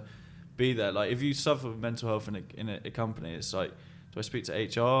able to be there. Like, if you suffer with mental health in a company, it's like, do I speak to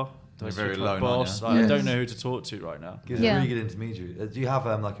HR? Do I speak to my boss? I don't know who to talk to right now. It's a really good intermediary. Do you have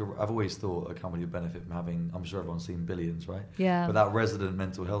I've always thought a company would benefit from having, I'm sure everyone's seen Billions, right? Yeah. But that resident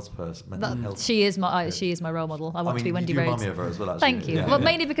mental health person. She is my role model. I want to be Wendy Rhodes. You remind me of her as well, actually. Thank you. Yeah, well,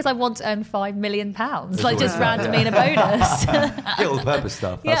 mainly because I want to earn £5 million, like just randomly in a bonus. Yeah, all the purpose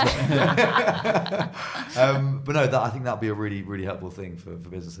stuff. Yeah. But no, I think that'd be a really, really helpful thing for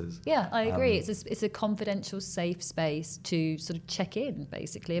businesses. Yeah, I agree. It's a confidential, safe space to sort of check in,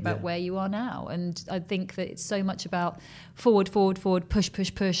 basically, about where you are now. And I think that it's so much about forward,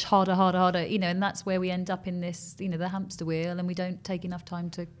 push, harder, and that's where we end up in this, the hamster wheel, and we don't take enough time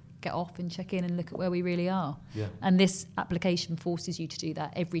to get off and check in and look at where we really are. Yeah. And this application forces you to do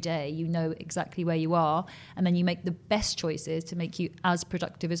that every day. You know exactly where you are, and then you make the best choices to make you as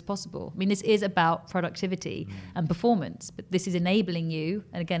productive as possible. I mean, this is about productivity and performance, but this is enabling you,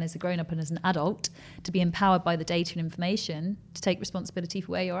 and again, as a grown-up and as an adult, to be empowered by the data and information to take responsibility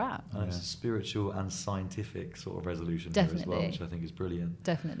for where you're at. It's a spiritual and scientific sort of resolution Definitely. here as well, which I think is brilliant.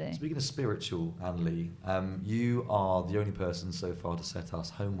 Definitely. Speaking of spiritual, Annalie, you are the only person so far to set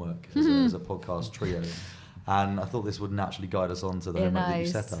us homework as a podcast trio, and I thought this would naturally guide us on to the homework that you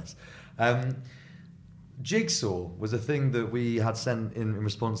set us. Jigsaw was a thing that we had sent in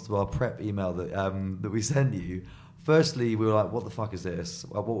response to our prep email that we sent you. Firstly, we were like, what the fuck is this?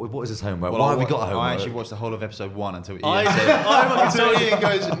 What is this homework? Why have we got a homework? I actually watched the whole of episode 1 until Ian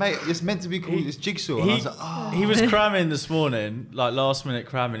goes, mate, it's meant to be called it's Jigsaw. And I was like, He was cramming this morning, like last minute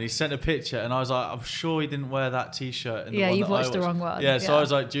cramming. He sent a picture and I was like, I'm sure he didn't wear that t-shirt. You've watched the wrong one. Yeah, so I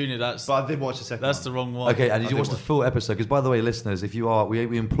was like, Junior, but I did watch the second that's one. the wrong one. Okay, and did you watch the full episode? Because by the way, listeners, if you are,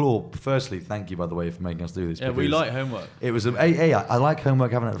 we implore, firstly, thank you, by the way, for making us do this. Yeah, we like homework. It was, I like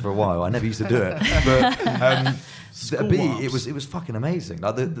homework, haven't it, for a while. I never used to do it. But it was fucking amazing.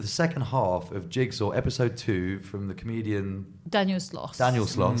 Like the second half of Jigsaw, episode 2, from the comedian Daniel Sloss.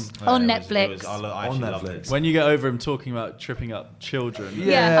 On Netflix. I actually loved it. When you get over him talking about tripping up children.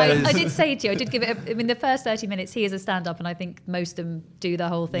 I did say to you, I did give it the first 30 minutes, he is a stand-up, and I think most of them do the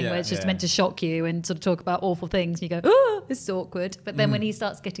whole thing where it's just meant to shock you and sort of talk about awful things, and you go, oh, this is awkward. But then when he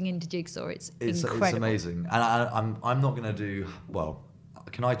starts getting into Jigsaw, it's incredible. It's amazing. And I'm not going to do, well,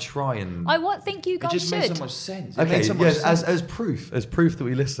 can I try and... I think you guys should. It just made so much sense. As proof that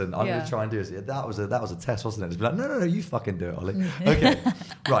we listen, I'm going to try and do this. That was a test, wasn't it? Just be like, no, you fucking do it, Ollie. Okay,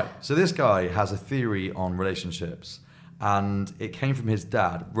 right. So this guy has a theory on relationships, and it came from his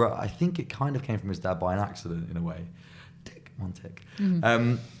dad. I think it kind of came from his dad by an accident, in a way. One tick.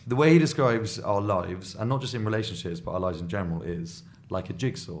 The way he describes our lives, and not just in relationships, but our lives in general, is like a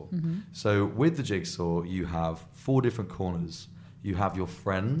jigsaw. So with the jigsaw, you have 4 different corners. You have your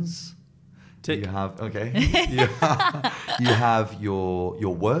friends. Tick. You have you have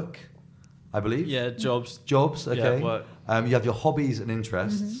your work, I believe. Yeah, jobs. Jobs, okay. Yeah, work. You have your hobbies and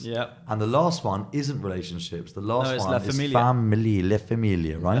interests. Yeah. And the last one isn't relationships. The last it's one la is familia. la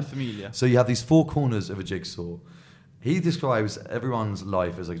familia, right? La familia. So you have these four corners of a jigsaw. He describes everyone's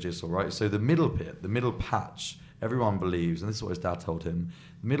life as like a jigsaw, right? So the middle bit, the middle patch, everyone believes, and this is what his dad told him,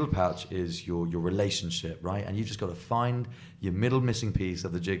 the middle patch is your relationship, right? And you just got to find your middle missing piece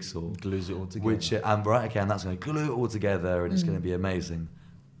of the jigsaw. Glues it all together. And that's going to glue it all together, and it's going to be amazing.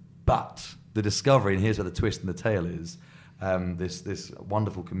 But the discovery, and here's where the twist in the tale is, this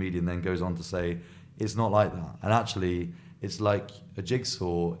wonderful comedian then goes on to say, it's not like that. And actually, it's like a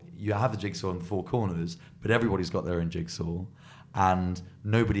jigsaw. You have the jigsaw in the four corners, but everybody's got their own jigsaw, and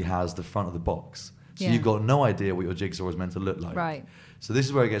nobody has the front of the box. So you've got no idea what your jigsaw is meant to look like. Right. So this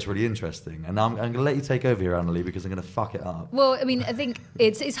is where it gets really interesting. And I'm going to let you take over here, Annalie, because I'm going to fuck it up. Well, I mean, I think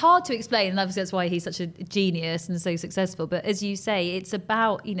it's hard to explain, and obviously that's why he's such a genius and so successful. But as you say, it's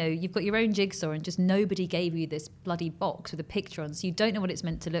about, you've got your own jigsaw and just nobody gave you this bloody box with a picture on, so you don't know what it's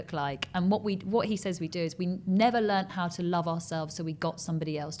meant to look like. And what he says we do is we never learnt how to love ourselves, so we got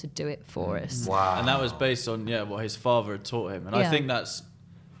somebody else to do it for us. Wow. And that was based on, what his father had taught him. And I think that's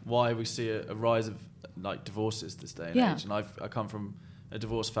why we see a rise of like divorces this day and age. And I come from a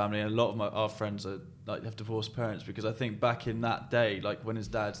divorced family, and a lot of our friends are like have divorced parents, because I think back in that day, like when his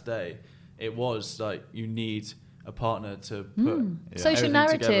dad's day, it was like you need a partner to put social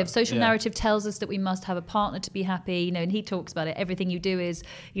narrative together. Social narrative tells us that we must have a partner to be happy, and he talks about it. Everything you do is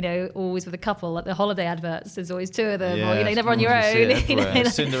always with a couple, like the holiday adverts, there's always two of them, or you're never on your own.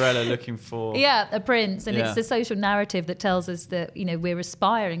 Cinderella looking for a prince, and it's the social narrative that tells us that we're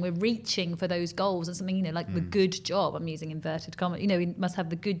aspiring, we're reaching for those goals, and something like the good job. I'm using inverted commas. We must have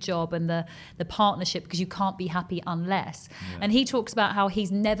the good job and the partnership, because you can't be happy unless. And he talks about how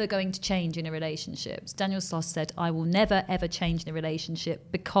he's never going to change in a relationship. Daniel Sloss said, I will never ever change in a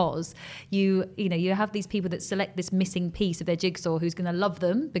relationship, because you have these people that select this missing piece of their jigsaw who's going to love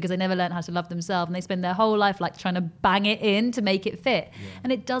them because they never learned how to love themselves, and they spend their whole life like trying to bang it in to make it fit,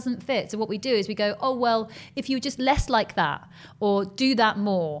 and it doesn't fit. So what we do is we go, oh well, if you just less like that, or do that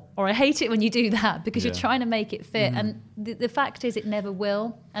more, or I hate it when you do that, because you're trying to make it fit. And the fact is it never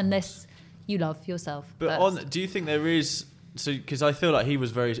will unless you love yourself. But do you think there is? So, because I feel like he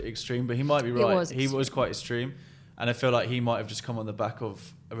was very extreme, but he might be right. He was quite extreme, and I feel like he might have just come on the back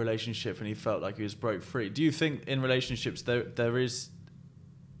of a relationship, and he felt like he was broke free. Do you think in relationships there is,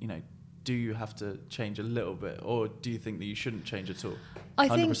 do you have to change a little bit, or do you think that you shouldn't change at all?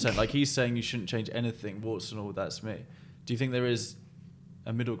 100%. Like he's saying, you shouldn't change anything. Warts and all, that's me. Do you think there is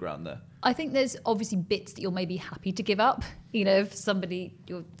a middle ground there? I think there's obviously bits that you're maybe happy to give up. If somebody,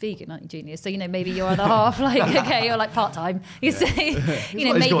 you're vegan, aren't you, Genius? So, maybe your other half, you're like part-time. You say,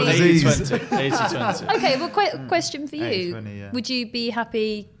 maybe 80-20. Okay, well, question for you. 80-20, Would you be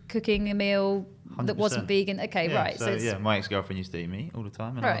happy cooking a meal 100%. That wasn't vegan? Okay, right. So my ex-girlfriend used to eat meat all the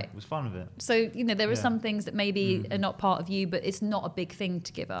time, and I was fine with it. So, there are some things that maybe are not part of you, but it's not a big thing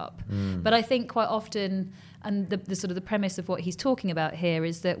to give up. But I think quite often, and the sort of the premise of what he's talking about here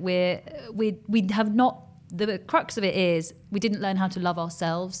is that we have not. The crux of it is we didn't learn how to love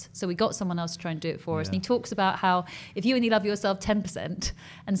ourselves, so we got someone else to try and do it for us. And he talks about how if you only love yourself 10%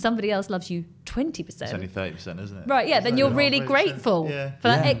 and somebody else loves you 20%, it's only 30%, isn't it? Right? Yeah. Then you're really grateful for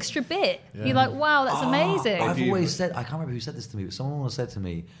that extra bit. Yeah. You're like, wow, that's amazing. I've always said, I can't remember who said this to me, but someone once said to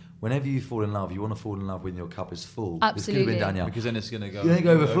me, whenever you fall in love, you want to fall in love when your cup is full. Absolutely. This could have been Danielle. Because then it's going to go... You think it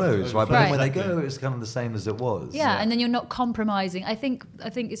overflows, right? But then when they go, it's kind of the same as it was. Yeah, and then you're not compromising. I think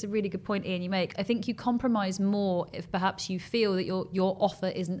it's a really good point, Ian, you make. I think you compromise more if perhaps you feel that your offer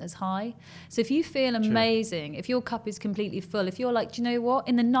isn't as high. So if you feel amazing, if your cup is completely full, if you're like, do you know what?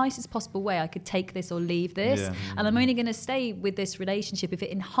 In the nicest possible way, I could take this or leave this. Yeah. And I'm only going to stay with this relationship if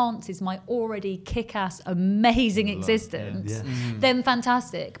it enhances my already kick-ass, amazing existence. Then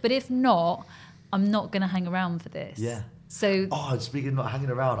fantastic. But if not, I'm not going to hang around for this. Yeah. So. Oh, speaking of not hanging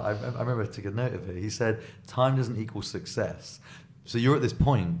around, I remember taking a note of it. He said, time doesn't equal success. So you're at this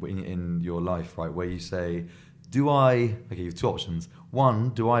point in your life, right, where you say, you have two options.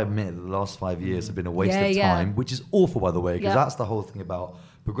 One, do I admit that the last 5 years have been a waste of time, which is awful, by the way, because that's the whole thing about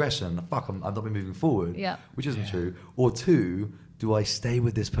progression. Fuck, I've not been moving forward, which isn't true. Or two, do I stay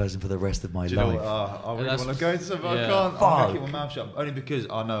with this person for the rest of my life? I really want to go into something. I can't. I'm going to keep my mouth shut. Only because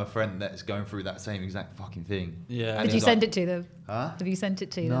I know a friend that's going through that same exact fucking thing. Yeah. Did you send it to them? Huh? Have you sent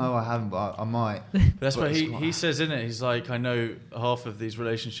it to them? No, I haven't, but I might. But that's what he says, isn't it? He's like, I know half of these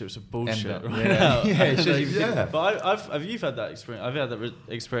relationships are bullshit. But you've had that experience. I've had that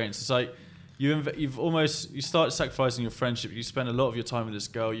experience. It's like, you start sacrificing your friendship. You spend a lot of your time with this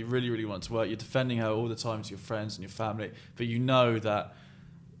girl. You really, really want to work. You're defending her all the time to your friends and your family, but you know that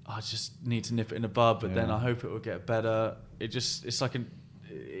I just need to nip it in the bud, but then I hope it will get better. It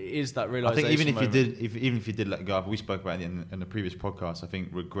is that realization. I think even moment. if you did let go, we spoke about it in the previous podcast. I think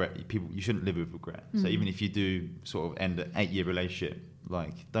regret, you shouldn't live with regret. So even if you do sort of end an 8-year relationship,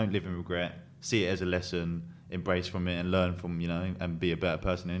 like don't live in regret. See it as a lesson, embrace from it, and learn from, and be a better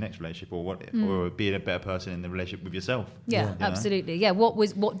person in the next relationship, or be a better person in the relationship with yourself. Yeah, absolutely. Yeah, what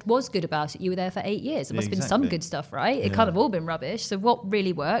was good about it? You were there for 8 years. There must have been some good stuff, right? It can't have all been rubbish. So what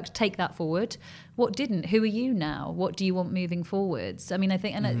really worked? Take that forward. What didn't? Who are you now? What do you want moving forwards? I mean, I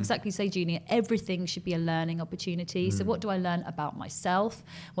think, and exactly say, Junior, everything should be a learning opportunity. So what do I learn about myself?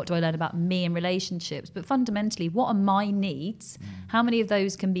 What do I learn about me in relationships? But fundamentally, what are my needs? How many of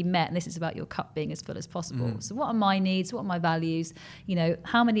those can be met? And this is about your cup being as full as possible. So what are my needs? What are my values?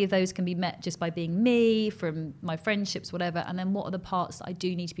 How many of those can be met just by being me, from my friendships, whatever? And then what are the parts that I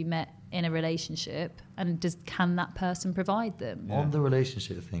do need to be met in a relationship, and can that person provide them? On the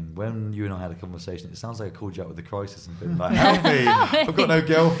relationship thing, when you and I had a conversation, it sounds like I called you out with a crisis and been like, help me, I've got no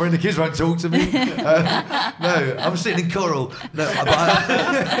girlfriend, the kids won't talk to me. No, I'm sitting in coral. No,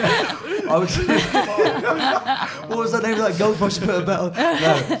 I was what was that name of that golf I should put a bet on?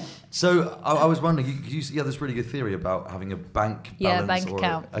 No. So I was wondering, you had this really good theory about having a bank balance. Yeah, bank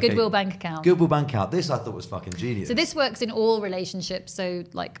account. Goodwill bank account. Goodwill bank account. This I thought was fucking genius. So this works in all relationships. So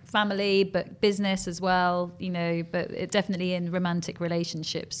like family, but business as well, but it definitely in romantic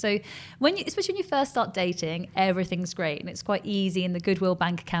relationships. So especially when you first start dating, everything's great. And it's quite easy. And the Goodwill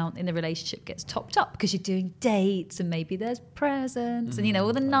bank account in the relationship gets topped up because you're doing dates and maybe there's presents and,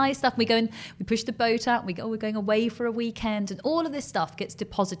 all the nice stuff. We go and we push the boat out. We go, we're going away for a weekend. And all of this stuff gets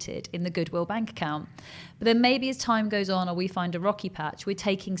deposited in the Goodwill bank account. But then maybe as time goes on, or we find a rocky patch, we're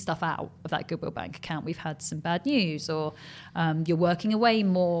taking stuff out of that Goodwill bank account. We've had some bad news, or you're working away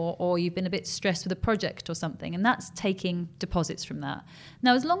more, or you've been a bit stressed with a project or something, and that's taking deposits from that.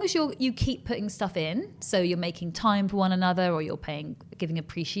 Now, as long as you keep putting stuff in, so you're making time for one another, or you're giving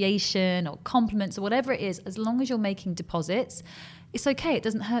appreciation or compliments or whatever it is, as long as you're making deposits, it's okay. It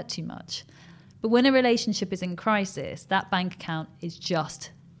doesn't hurt too much. But when a relationship is in crisis, that bank account is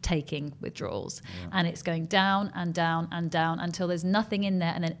just taking withdrawals, and it's going down and down and down until there's nothing in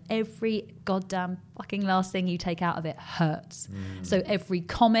there, and then every goddamn fucking last thing you take out of it hurts. So every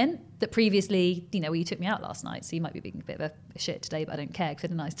comment that previously, well, you took me out last night, so you might be being a bit of a shit today, but I don't care because we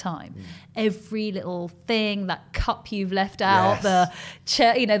had a nice time. Every little thing, that cup you've left out, the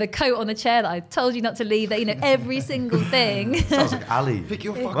chair, the coat on the chair that I told you not to leave there, every single thing. Sounds like Annalie. Pick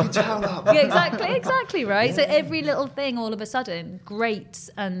your fucking towel up. Yeah, exactly, right? So every little thing all of a sudden grates,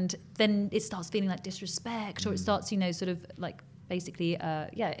 and then it starts feeling like disrespect, or it starts, sort of like basically,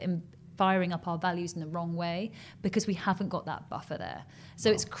 firing up our values in the wrong way because we haven't got that buffer there. So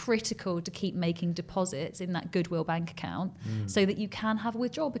it's critical to keep making deposits in that Goodwill bank account so that you can have a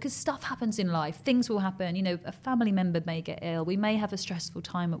withdrawal, because stuff happens in life. Things will happen. A family member may get ill. We may have a stressful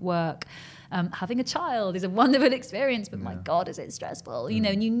time at work. Having a child is a wonderful experience, but my God, is it stressful?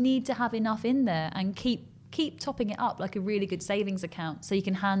 And you need to have enough in there and keep topping it up like a really good savings account so you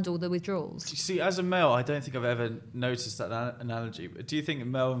can handle the withdrawals. You see, as a male, I don't think I've ever noticed that analogy. But do you think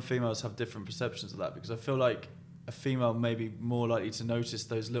male and females have different perceptions of that? Because I feel like a female may be more likely to notice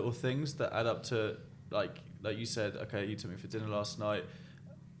those little things that add up to, like you said, okay, you took me for dinner last night,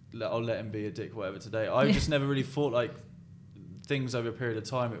 I'll let him be a dick, whatever, today. I just never really thought like things over a period of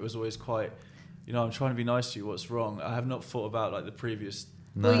time. It was always quite, I'm trying to be nice to you, what's wrong? I have not thought about like the previous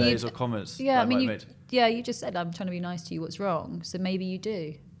days or comments. Yeah, I mean, you just said, I'm trying to be nice to you, what's wrong? So maybe you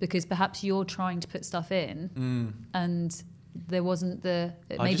do, because perhaps you're trying to put stuff in and there wasn't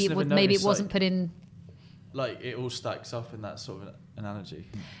maybe it wasn't put in. Like it all stacks up in that sort of analogy.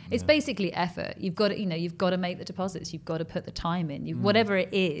 It's basically effort. You've got to, you've got to make the deposits. You've got to put the time in. Whatever it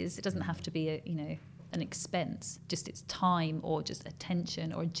is, it doesn't have to be an expense. Just it's time, or just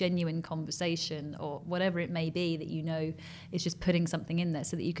attention, or a genuine conversation, or whatever it may be that is just putting something in there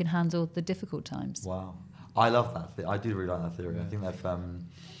so that you can handle the difficult times. Wow, I love that. I do really like that theory. I think that.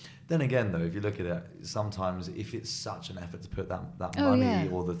 Then again, though, if you look at it, sometimes if it's such an effort to put that money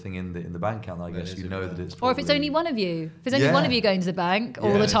or the thing in the bank account, I guess that it's probably... Or if it's only one of you. If it's only one of you going to the bank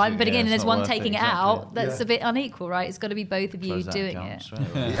all the time, but again, there's one taking it out, that's a bit unequal, right? It's got to be both of you doing it.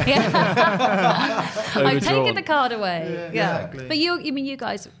 I'm taking the card away. Yeah. Exactly. But you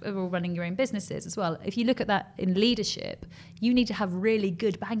guys are all running your own businesses as well. If you look at that in leadership, you need to have really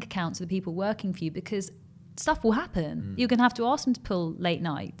good bank accounts for the people working for you, because stuff will happen. You're going to have to ask them to pull late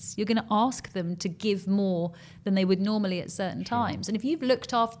nights. You're going to ask them to give more than they would normally at certain times. And if you've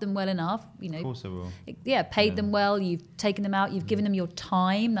looked after them well enough, of course they will. Paid them well, you've taken them out, you've given them your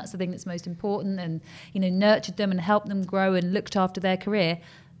time. That's the thing that's most important. And, nurtured them and helped them grow and looked after their career.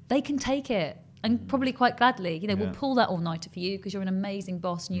 they can take it. And probably quite gladly, we'll pull that all-nighter for you because you're an amazing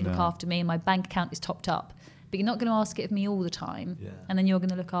boss and you look after me and my bank account is topped up. But you're not going to ask it of me all the time, and then you're going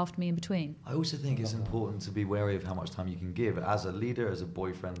to look after me in between. I also think it's important to be wary of how much time you can give as a leader, as a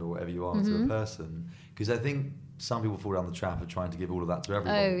boyfriend, or whatever you are to a person. Because I think some people fall down the trap of trying to give all of that to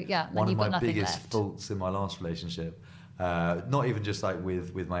everyone. Oh, yeah. One of my biggest faults in my last relationship, not even just like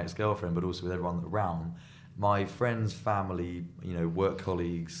with my ex-girlfriend, but also with everyone around, my friends, family, work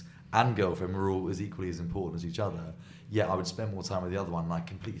colleagues, and girlfriend were all as equally as important as each other. Yet I would spend more time with the other one, and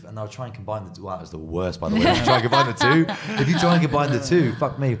I would try and combine the two. Wow, that's the worst, by the way. If you try and combine the two,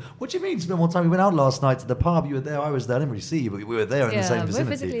 fuck me. What do you mean spend more time? We went out last night to the pub. You were there, I was there. I didn't really see you, but we were there in the same vicinity.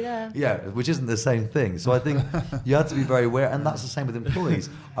 We're physically there. Yeah, which isn't the same thing. So I think you have to be very aware, and that's the same with employees.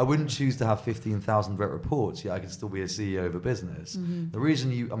 I wouldn't choose to have 15,000 direct reports. Yeah, I could still be a CEO of a business. The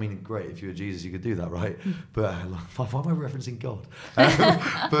reason great, if you were Jesus, you could do that, right? But why am I referencing God?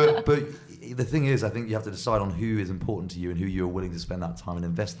 But the thing is, I think you have to decide on who is important to you and who you're willing to spend that time and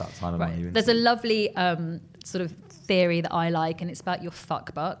invest that time and money into. There's a lovely sort of theory that I like, and it's about your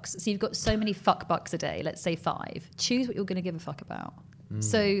fuck bucks. So you've got so many fuck bucks a day, let's say 5. Choose what you're going to give a fuck about.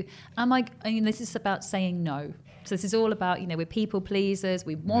 So this is about saying no. So this is all about, we're people pleasers.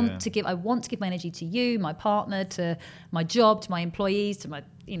 I want to give my energy to you, my partner, to my job, to my employees, to my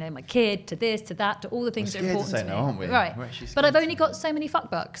my kid, to this, to that, to all the things that are important to me. No, aren't we? Right. But I've only got so many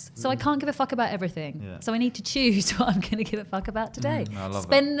fuck bucks, so I can't give a fuck about everything. Yeah. So I need to choose what I'm going to give a fuck about today. I love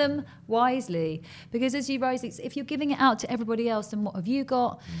Spend them wisely, because as you rise, if you're giving it out to everybody else, then what have you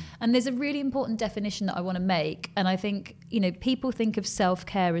got? And there's a really important definition that I want to make, and I think people think of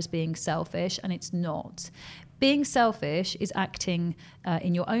self-care as being selfish, and it's not. Being selfish is acting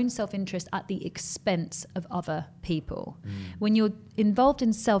in your own self-interest at the expense of other people. When you're involved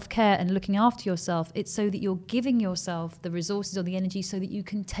in self-care and looking after yourself, it's so that you're giving yourself the resources or the energy so that you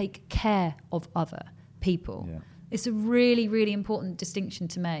can take care of other people. Yeah. It's a really, really important distinction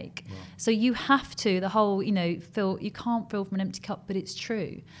to make. Wow. So you have to, the whole, you can't fill from an empty cup, but it's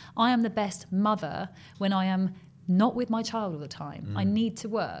true. I am the best mother when I am not with my child all the time. I need to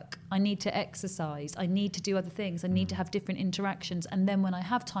work. I need to exercise. I need to do other things. I need to have different interactions. And then when I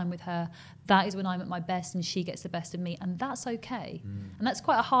have time with her, that is when I'm at my best and she gets the best of me. And that's okay. And that's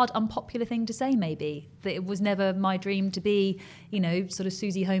quite a hard, unpopular thing to say, maybe, that it was never my dream to be, sort of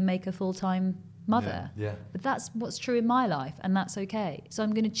Susie Homemaker full-time mother. Yeah. But that's what's true in my life, and that's okay. So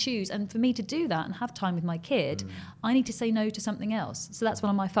I'm going to choose. And for me to do that and have time with my kid, I need to say no to something else. So that's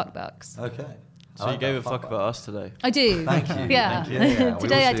one of my fuck bucks. Okay. So you gave a fuck about us today. I do. Thank you. Yeah. Thank you. Yeah.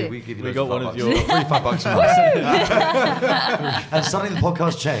 Today I do. We got one of your $3 $5 from us. And suddenly the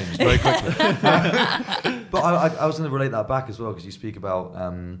podcast changed very quickly. But I was going to relate that back as well, because you speak about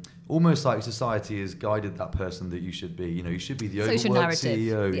almost like society has guided that person that you should be. You should be the overworked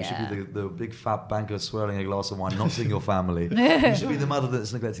CEO. You should be the big fat banker swirling a glass of wine, not seeing your family. You should be the mother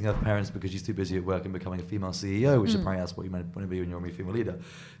that's neglecting her parents because she's too busy at work and becoming a female CEO, which apparently that's what you want to be when you're a female leader.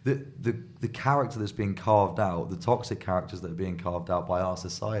 The character that's being carved out, the toxic characters that are being carved out by our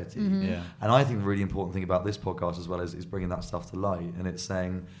society. And I think the really important thing about this podcast as well is bringing that stuff to light, and it's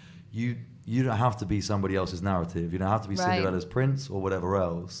saying you don't have to be somebody else's narrative. You don't have to be Cinderella's prince or whatever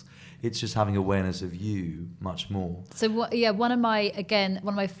else. It's just having awareness of you much more. So one of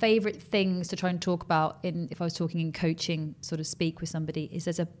my favorite things to try and talk about if I was talking in coaching, sort of speak with somebody, is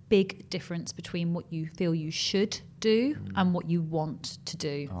there's a big difference between what you feel you should do and what you want to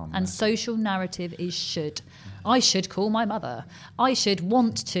do. And social narrative is should. I should call my mother. I should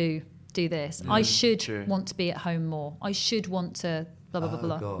want to do this. I should want to be at home more. I should want to blah, blah, blah,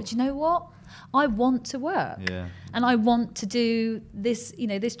 blah. God. But you know what? I want to work. And I want to do this,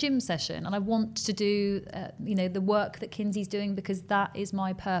 this gym session. And I want to do, the work that Kinsey's doing, because that is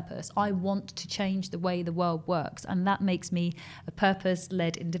my purpose. I want to change the way the world works. And that makes me a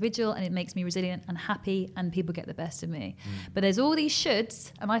purpose-led individual, and it makes me resilient and happy, and people get the best of me. But there's all these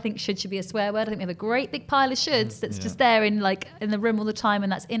shoulds, and I think should be a swear word. I think we have a great big pile of shoulds that's just there in the room all the time, and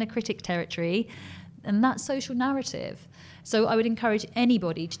that's inner critic territory. And that's social narrative. So I would encourage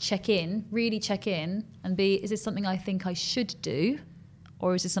anybody to really check in and is this something I think I should do,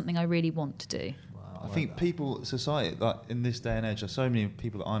 or is this something I really want to do? Wow, I think society, like in this day and age, there's so many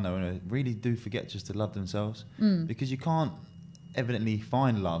people that I know really do forget just to love themselves, because you can't evidently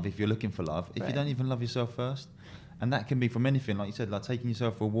find love if you're looking for love if you don't even love yourself first. And that can be from anything, like you said, like taking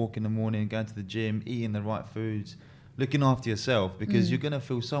yourself for a walk in the morning, going to the gym, eating the right foods, looking after yourself, because you're going to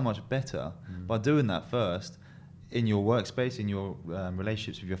feel so much better by doing that first, in your workspace, in your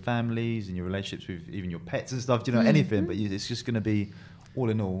relationships with your families, in your relationships with even your pets and stuff, anything. But it's just going to be, all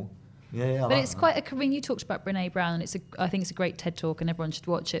in all, Yeah, but it's quite a. When you talked about Brené Brown, and I think it's a great TED talk, and everyone should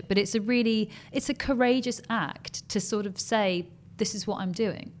watch it. But it's a courageous act to sort of say, this is what I'm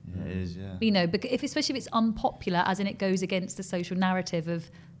doing. Yeah, it is. Yeah. You know, especially if it's unpopular, as in it goes against the social narrative of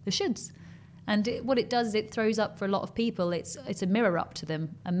the shoulds. And what it does is it throws up for a lot of people. It's a mirror up to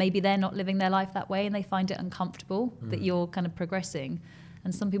them, and maybe they're not living their life that way, and they find it uncomfortable that you're kind of progressing.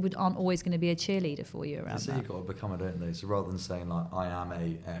 And some people aren't always going to be a cheerleader for you around so that. you've got to become it, don't they? So rather than saying like I am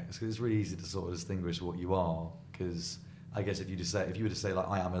a X, because it's really easy to sort of distinguish what you are. Because I guess if you were to say like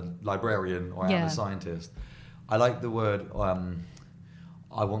I am a librarian or I am a scientist, I like the word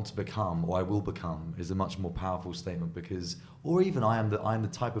I want to become or I will become is a much more powerful statement, because, or even I am the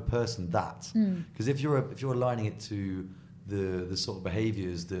type of person that, because if you're aligning it to the sort of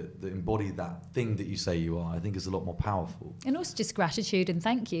behaviours that embody that thing that you say you are, I think is a lot more powerful. And also just gratitude and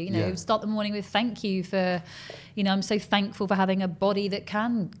thank you. You know, start the morning with thank you for, you know, I'm so thankful for having a body that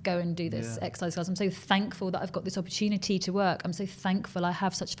can go and do this exercise class. I'm so thankful that I've got this opportunity to work. I'm so thankful I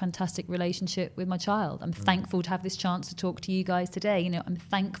have such a fantastic relationship with my child. I'm thankful to have this chance to talk to you guys today. You know, I'm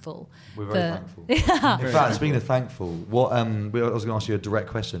thankful. We're very thankful. In fact, speaking of thankful, what I was going to ask you a direct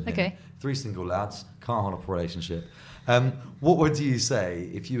question here. Okay. 3 single lads, can't hold up a relationship. What would you say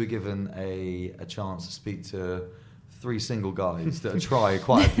if you were given a chance to speak to 3 single guys that have tried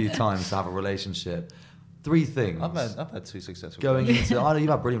quite a few times to have a relationship? 3 things. I've had 2 successful. Going into, I know you've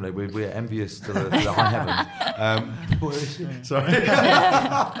had brilliant. We're envious to the high heavens. Sorry.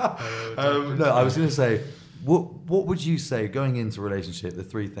 No, I was going to say, what would you say going into a relationship? The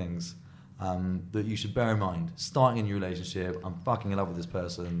 3 things that you should bear in mind starting in your relationship. I'm fucking in love with this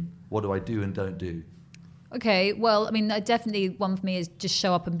person. What do I do and don't do? Okay, well, I mean, definitely one for me is just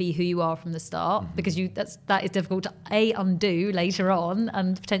show up and be who you are from the start, because that is difficult to undo later on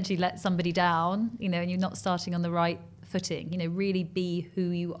and potentially let somebody down, you know, and you're not starting on the right footing. You know, really be who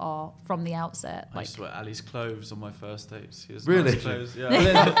you are from the outset. I used to wear Ali's clothes on my first dates. Really? Nice clothes, yeah.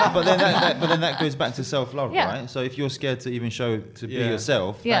 but then that goes back to self-love, right? So if you're scared to even show to be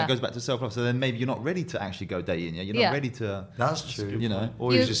yourself, that goes back to self-love. So then maybe you're not ready to actually go dating. You're not ready to. That's true. You know,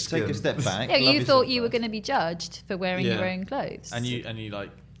 or you just take a step back. Yeah, you thought you were going to be judged for wearing your own clothes, and you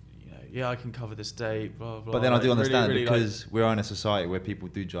like, you know, I can cover this date, blah blah. But then I do understand really, because we're in a society where people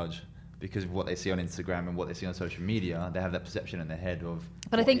do judge. Because of what they see on Instagram and what they see on social media, they have that perception in their head of.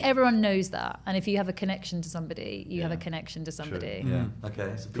 But I think everyone knows that, and if you have a connection to somebody, you have a connection to somebody. Yeah.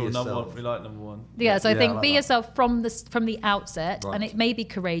 Okay. So cool. Number 1. We like number 1. Yeah. So I think like be that. yourself from the outset, Right. and it may be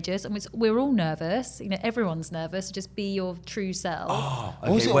courageous, and we're all nervous. You know, everyone's nervous. So just be your true self. Oh,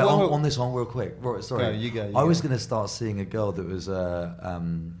 okay. Also, Well, on this one, real quick. Sorry, Go, you go. I was going to start seeing a girl that was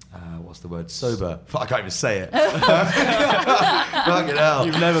what's the word? Sober. I can't even say it. Fucking hell.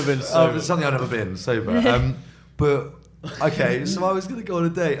 You've never been sober. Something I've never been sober. But okay, so I was going to go on a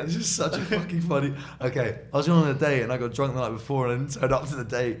date, and this is such a fucking funny. Okay, I was going on a date, and I got drunk the night before, and then turned up to the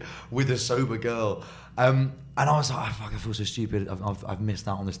date with a sober girl. And I was like, I feel so stupid. I've missed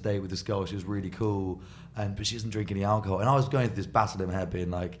out on this date with this girl. She was really cool, but she doesn't drink any alcohol. And I was going through this battle in my head,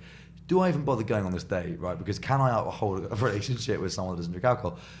 being like, do I even bother going on this date, right? Because can I hold a relationship with someone that doesn't drink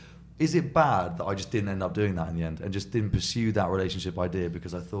alcohol? Is it bad that I just didn't end up doing that in the end and just didn't pursue that relationship idea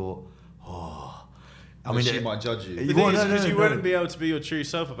because I thought, I mean, she might judge you. Because you wouldn't be able to be your true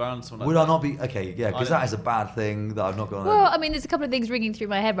self around someone. Would I not be? Okay, yeah, because that is a bad thing that I've not gone. Well, I mean, there's a couple of things ringing through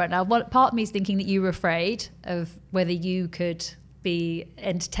my head right now. One part of me is thinking that you were afraid of whether you could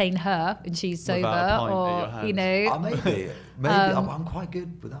entertain her and she's sober, Without a pint or in your hand. you know, Maybe I'm quite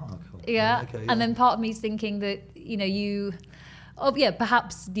good without alcohol. yeah. Okay, And then part of me is thinking that you know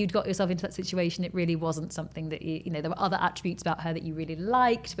perhaps you'd got yourself into that situation. It really wasn't something that you know, there were other attributes about her that you really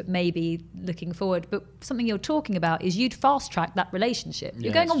liked, but maybe looking forward. But something you're talking about is you'd fast track that relationship.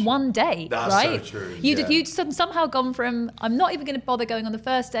 You're going on one date, That's right? so true. You'd somehow gone from I'm not even going to bother going on the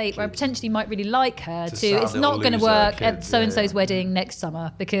first date where I potentially might really like her to it's not going to work at so and so's wedding next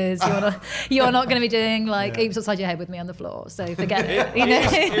summer because you're not going to be doing like oops upside your head with me on the floor. So forget it. You know?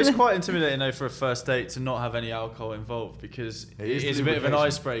 It's quite intimidating though for a first date to not have any alcohol involved, because it's a bit of an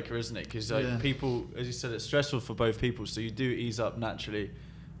icebreaker, isn't it? Because people, as you said, it's stressful for both people, so you do ease up naturally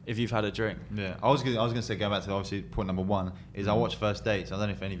if you've had a drink. Yeah, I was gonna say, going back to obviously point number 1 is I watched First Dates. I don't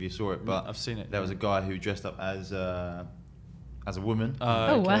know if any of you saw it, but I've seen it. There was a guy who dressed up as a woman,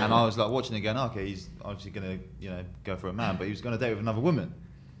 Oh, wow. and I was like watching it going, okay, he's obviously gonna go for a man, but he was gonna date with another woman.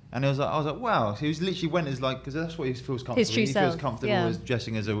 And I was like, wow. He was literally went as like, because that's what he feels comfortable. His true he self, feels comfortable yeah. as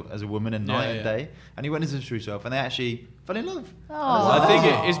dressing as a woman and night and day. And he went as his true self, and they actually fell in love. Oh. I think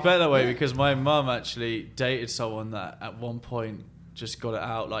it's better that way, because my mum actually dated someone that at one point just got it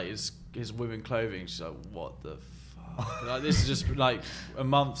out like his women clothing. She's like, what the fuck? like, this is just like a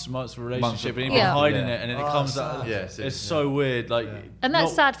month's relationship, and he'd been hiding it, and then it comes out. It's so weird. Like, and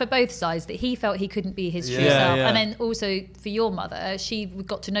that's sad for both sides, that he felt he couldn't be his true self, and then also for your mother, she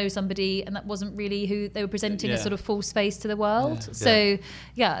got to know somebody, and that wasn't really who they were presenting a sort of false face to the world. So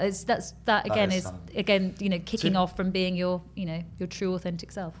that again, you know, kicking off from being your true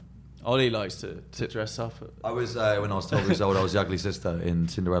authentic self. Ollie likes to dress up. I was when I was 12 years old, I was the ugly sister in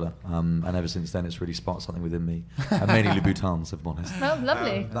Cinderella, and ever since then it's really sparked something within me, and mainly Louboutins, if I'm honest. Oh,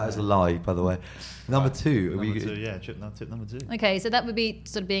 lovely. That is a lie, by the way. Number two, tip number 2. Okay, so that would be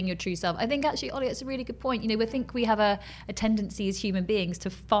sort of being your true self. I think actually, Ollie, it's a really good point. You know, we think we have a tendency as human beings to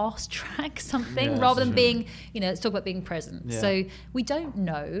fast track something rather than being, you know, let's talk about being present. Yeah. So we don't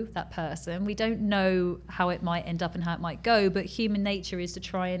know that person. We don't know how it might end up and how it might go, but human nature is to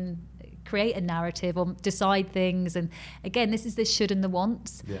try and create a narrative or decide things. And again, this is the should and the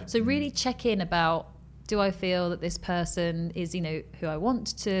wants. Yeah. So really check in about, do I feel that this person is, you know, who I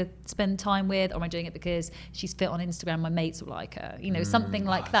want to spend time with, or am I doing it because she's fit on Instagram, my mates will like her, you know, something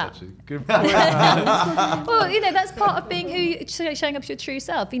like that. That's a good point. Well, you know, that's part of being showing up as your true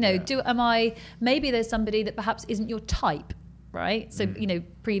self. You know, maybe there's somebody that perhaps isn't your type, right? So, you know,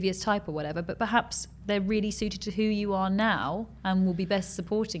 previous type or whatever, but perhaps they're really suited to who you are now and will be best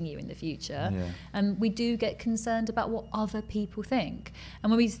supporting you in the future. Yeah. And we do get concerned about what other people think.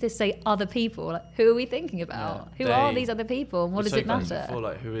 And when we say other people, like, who are we thinking about? Who are these other people? And what does it matter? Before,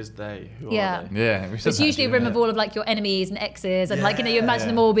 like, who is they? Who are they? Yeah. It's usually a room of all of like your enemies and exes, and like, you know, you imagine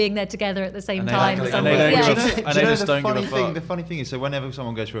them all being there together at the same time. The funny thing is, so whenever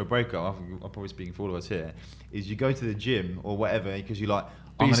someone goes through a breakup, I'm probably speaking for all of us here, is you go to the gym or whatever because you're like,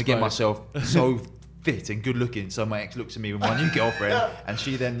 I'm going to get myself so fit and good looking, so my ex looks at me with my new girlfriend, and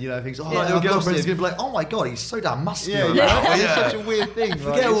she then, you know, thinks, oh, my girlfriend's gonna be like, oh my god, he's so damn muscular. It's such a weird thing.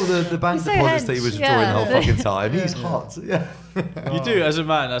 Forget all the bank deposits that he was drawing the whole fucking time. He's hot. You do, as a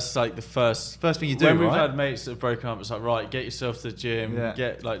man, that's like the first thing you do. When we've had mates that have broken up, it's like, right, get yourself to the gym,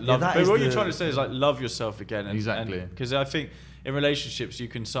 get like love. But what you're trying to say is like love yourself again. Exactly. Because I think in relationships you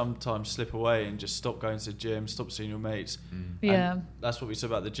can sometimes slip away and just stop going to the gym, stop seeing your mates. And that's what we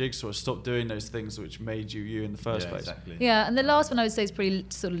said about the Jigsaw. Stop doing those things which made you in the first place. Exactly. Yeah, and the last one I would say is pretty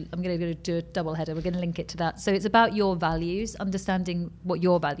sort of, I'm going to do a double header. We're going to link it to that. So it's about your values, understanding what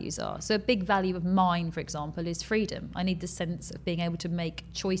your values are. So a big value of mine, for example, is freedom. I need the sense of being able to make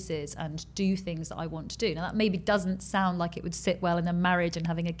choices and do things that I want to do. Now that maybe doesn't sound like it would sit well in a marriage and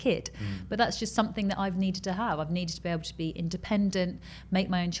having a kid, but that's just something that I've needed to have. I've needed to be able to be independent, make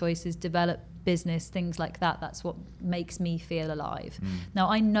my own choices, develop business, things like that. That's what makes me feel alive. Now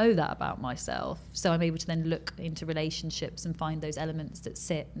I know that about myself, so I'm able to then look into relationships and find those elements that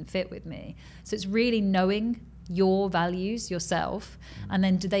sit and fit with me. So it's really knowing your values yourself, and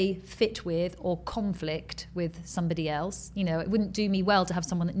then do they fit with or conflict with somebody else? You know, it wouldn't do me well to have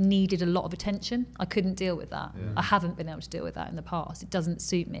someone that needed a lot of attention. I couldn't deal with that. I haven't been able to deal with that in the past. It doesn't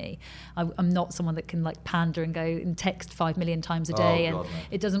suit me. I'm not someone that can like pander and go and text 5 million times a day,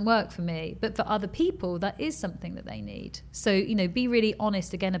 it doesn't work for me. But for other people, that is something that they need. So, you know, be really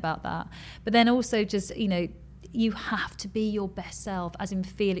honest again about that. But then also just, you know, you have to be your best self, as in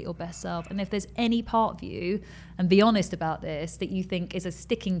feel it your best self. And if there's any part of you, and be honest about this, that you think is a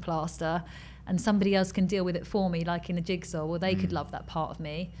sticking plaster and somebody else can deal with it for me, like in a Jigsaw, well, they could love that part of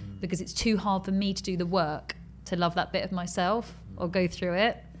me because it's too hard for me to do the work to love that bit of myself or go through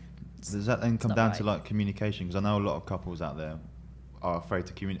it. Does that then come down to like communication? Because I know a lot of couples out there are afraid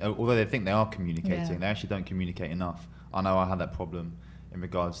to communicate, although they think they are communicating, they actually don't communicate enough. I know I had that problem in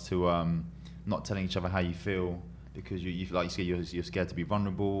regards to not telling each other how you feel, because you like you say you're scared to be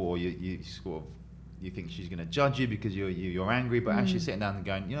vulnerable, or you think she's going to judge you because you're angry, but actually sitting down and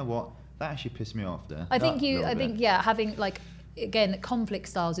going, you know what, that actually pissed me off there. I think having like, again, conflict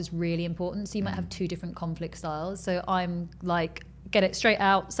styles is really important. So you might have 2 different conflict styles. So I'm like, get it straight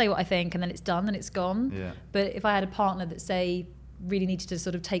out, say what I think, and then it's done and it's gone. Yeah. But if I had a partner that say really needed to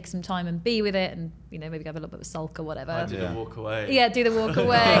sort of take some time and be with it, and, you know, maybe have a little bit of a sulk or whatever. I do the walk away. Yeah, do the walk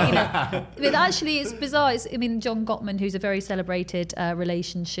away. You know, but actually, it's bizarre. John Gottman, who's a very celebrated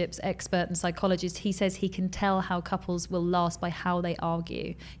relationships expert and psychologist, he says he can tell how couples will last by how they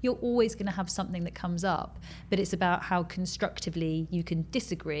argue. You're always going to have something that comes up, but it's about how constructively you can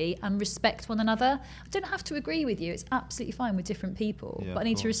disagree and respect one another. I don't have to agree with you. It's absolutely fine with different people, but I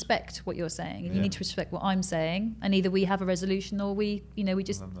need to respect what you're saying, and you need to respect what I'm saying, and either we have a resolution or we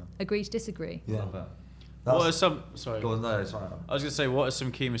just agree to disagree. What are some? Sorry. Go on, no, it's fine. I was going to say, what are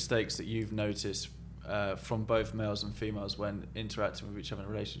some key mistakes that you've noticed from both males and females when interacting with each other in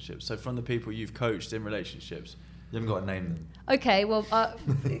relationships? So from the people you've coached in relationships. You haven't got to name them. Okay, well,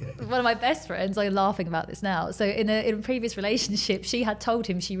 one of my best friends, I'm laughing about this now. So in a previous relationship, she had told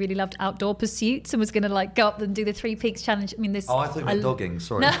him she really loved outdoor pursuits and was going to like go up and do the 3 Peaks challenge. I mean, this. Oh, I thought you meant dogging.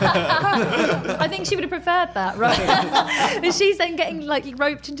 Sorry. No. I think she would have preferred that, right? But she's then getting like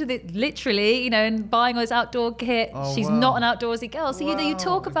roped into the literally, and buying all this outdoor kit. She's not an outdoorsy girl, so you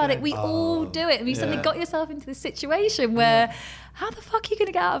talk about it. We all do it, and you suddenly got yourself into this situation where. How the fuck are you going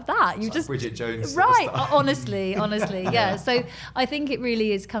to get out of that? You it's just like Bridget Jones. Right, honestly, yeah. So I think it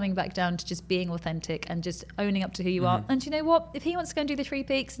really is coming back down to just being authentic and just owning up to who you are. And you know what? If he wants to go and do the 3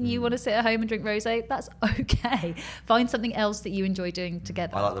 Peaks and you want to sit at home and drink rosé, that's okay. Find something else that you enjoy doing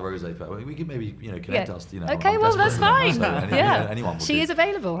together. I like the rosé, but we could maybe connect us. Okay, well that's fine. Anyone. She is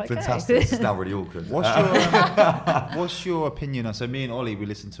available. Okay. Fantastic. It's now really awkward. What's your opinion? So me and Ollie, we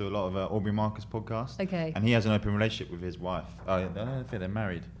listen to a lot of Aubrey Marcus podcast. Okay. And he has an open relationship with his wife. I don't think they're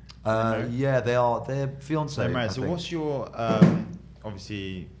married. Yeah, they are. They're fiancé. They're married. So what's your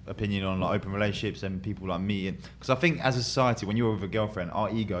obviously opinion on like open relationships and people like meeting? Because I think as a society, when you're with a girlfriend, our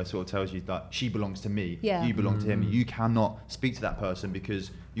ego sort of tells you that she belongs to me, you belong to him. You cannot speak to that person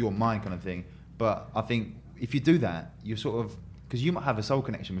because you're mine, kind of thing. But I think if you do that, you're sort of, because you might have a soul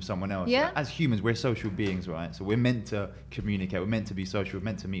connection with someone else. Yeah. Like, as humans, we're social beings, right? So we're meant to communicate. We're meant to be social. We're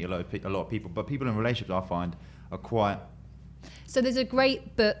meant to meet a lot of people. But people in relationships, I find, are quite. So there's a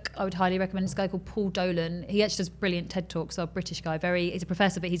great book I would highly recommend. This guy called Paul Dolan. He actually does brilliant TED Talks. So a British guy, he's a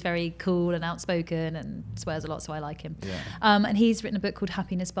professor, but he's very cool and outspoken and swears a lot, so I like him. Yeah. And he's written a book called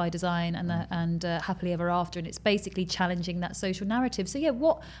Happiness by Design and Happily Ever After, and it's basically challenging that social narrative. So yeah,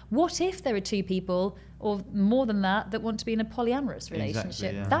 what if there are 2 people or more than that want to be in a polyamorous relationship?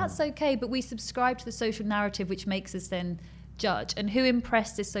 Exactly, yeah. That's okay, but we subscribe to the social narrative, which makes us then judge, and who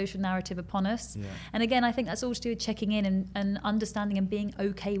impressed this social narrative upon us. And again, I think that's all to do with checking in and understanding and being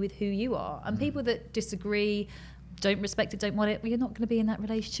okay with who you are. And people that disagree, don't respect it, don't want it, well, you're not going to be in that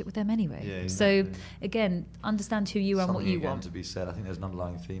relationship with them anyway. So again, understand who you are and what you want. To be said, I think there's an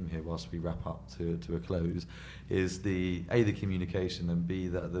underlying theme here whilst we wrap up to a close, is the communication, and B,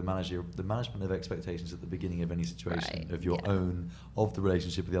 the management of expectations at the beginning of any situation, of your own, of the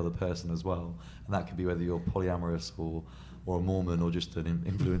relationship with the other person as well. And that could be whether you're polyamorous or a Mormon or just an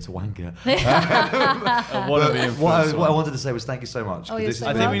influencer wanker. What I wanted to say was thank you so much. I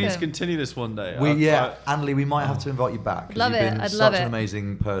think we need to continue this one day. Annalie, we might have to invite you back. Love You've it. been I'd such love an it.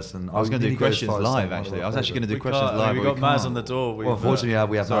 amazing person. I was going to do questions live, actually. I was actually going to do questions live. We got Maz on the door. Well, unfortunately,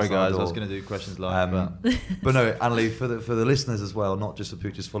 we have Sorry, Maz on the guys. door. I was going to do questions live. But no, Annalie, for the listeners as well, not just for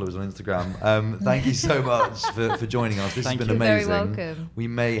Pooch's followers on Instagram, thank you so much for joining us. This has been amazing. You're very welcome. We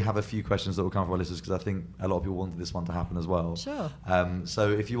may have a few questions that will come from our listeners because I think a lot of people wanted this one to happen as well. Sure.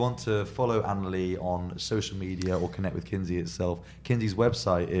 So if you want to follow Annalie on social media or connect with Kinsey itself, Kinsey's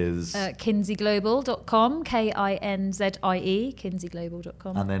website is kinseyglobal.com, KINZIE,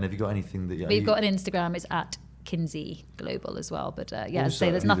 kinseyglobal.com. And then have you got anything that we've got an Instagram, it's at Kinsey Global as well, but also,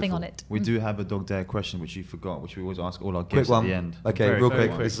 say there's nothing on it. We do have a Dog Dare question which you forgot, which we always ask all our guests at the end. Okay, very, real very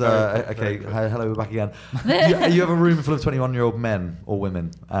quick. quick. Hello, we're back again. you have a room full of 21-year-old men or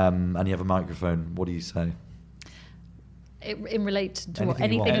women, and you have a microphone. What do you say? In relate to Anything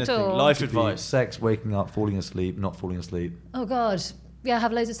anything at all? Life advice. Sex, waking up, falling asleep, not falling asleep. Oh God. Yeah,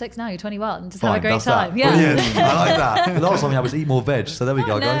 have loads of sex now. You're 21. Just Fine, have a great time. That. Yeah. Brilliant. I like that. The last time we had was eat more veg. So there we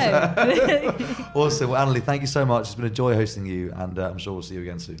go, guys. Awesome. Well, Annalie, thank you so much. It's been a joy hosting you, and I'm sure we'll see you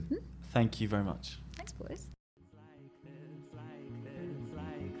again soon. Thank you very much. Thanks, boys.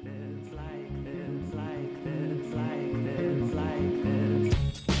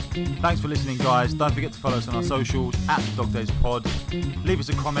 Thanks for listening, guys. Don't forget to follow us on our socials at Dog Days Pod. Leave us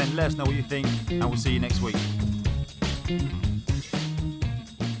a comment, let us know what you think, and we'll see you next week.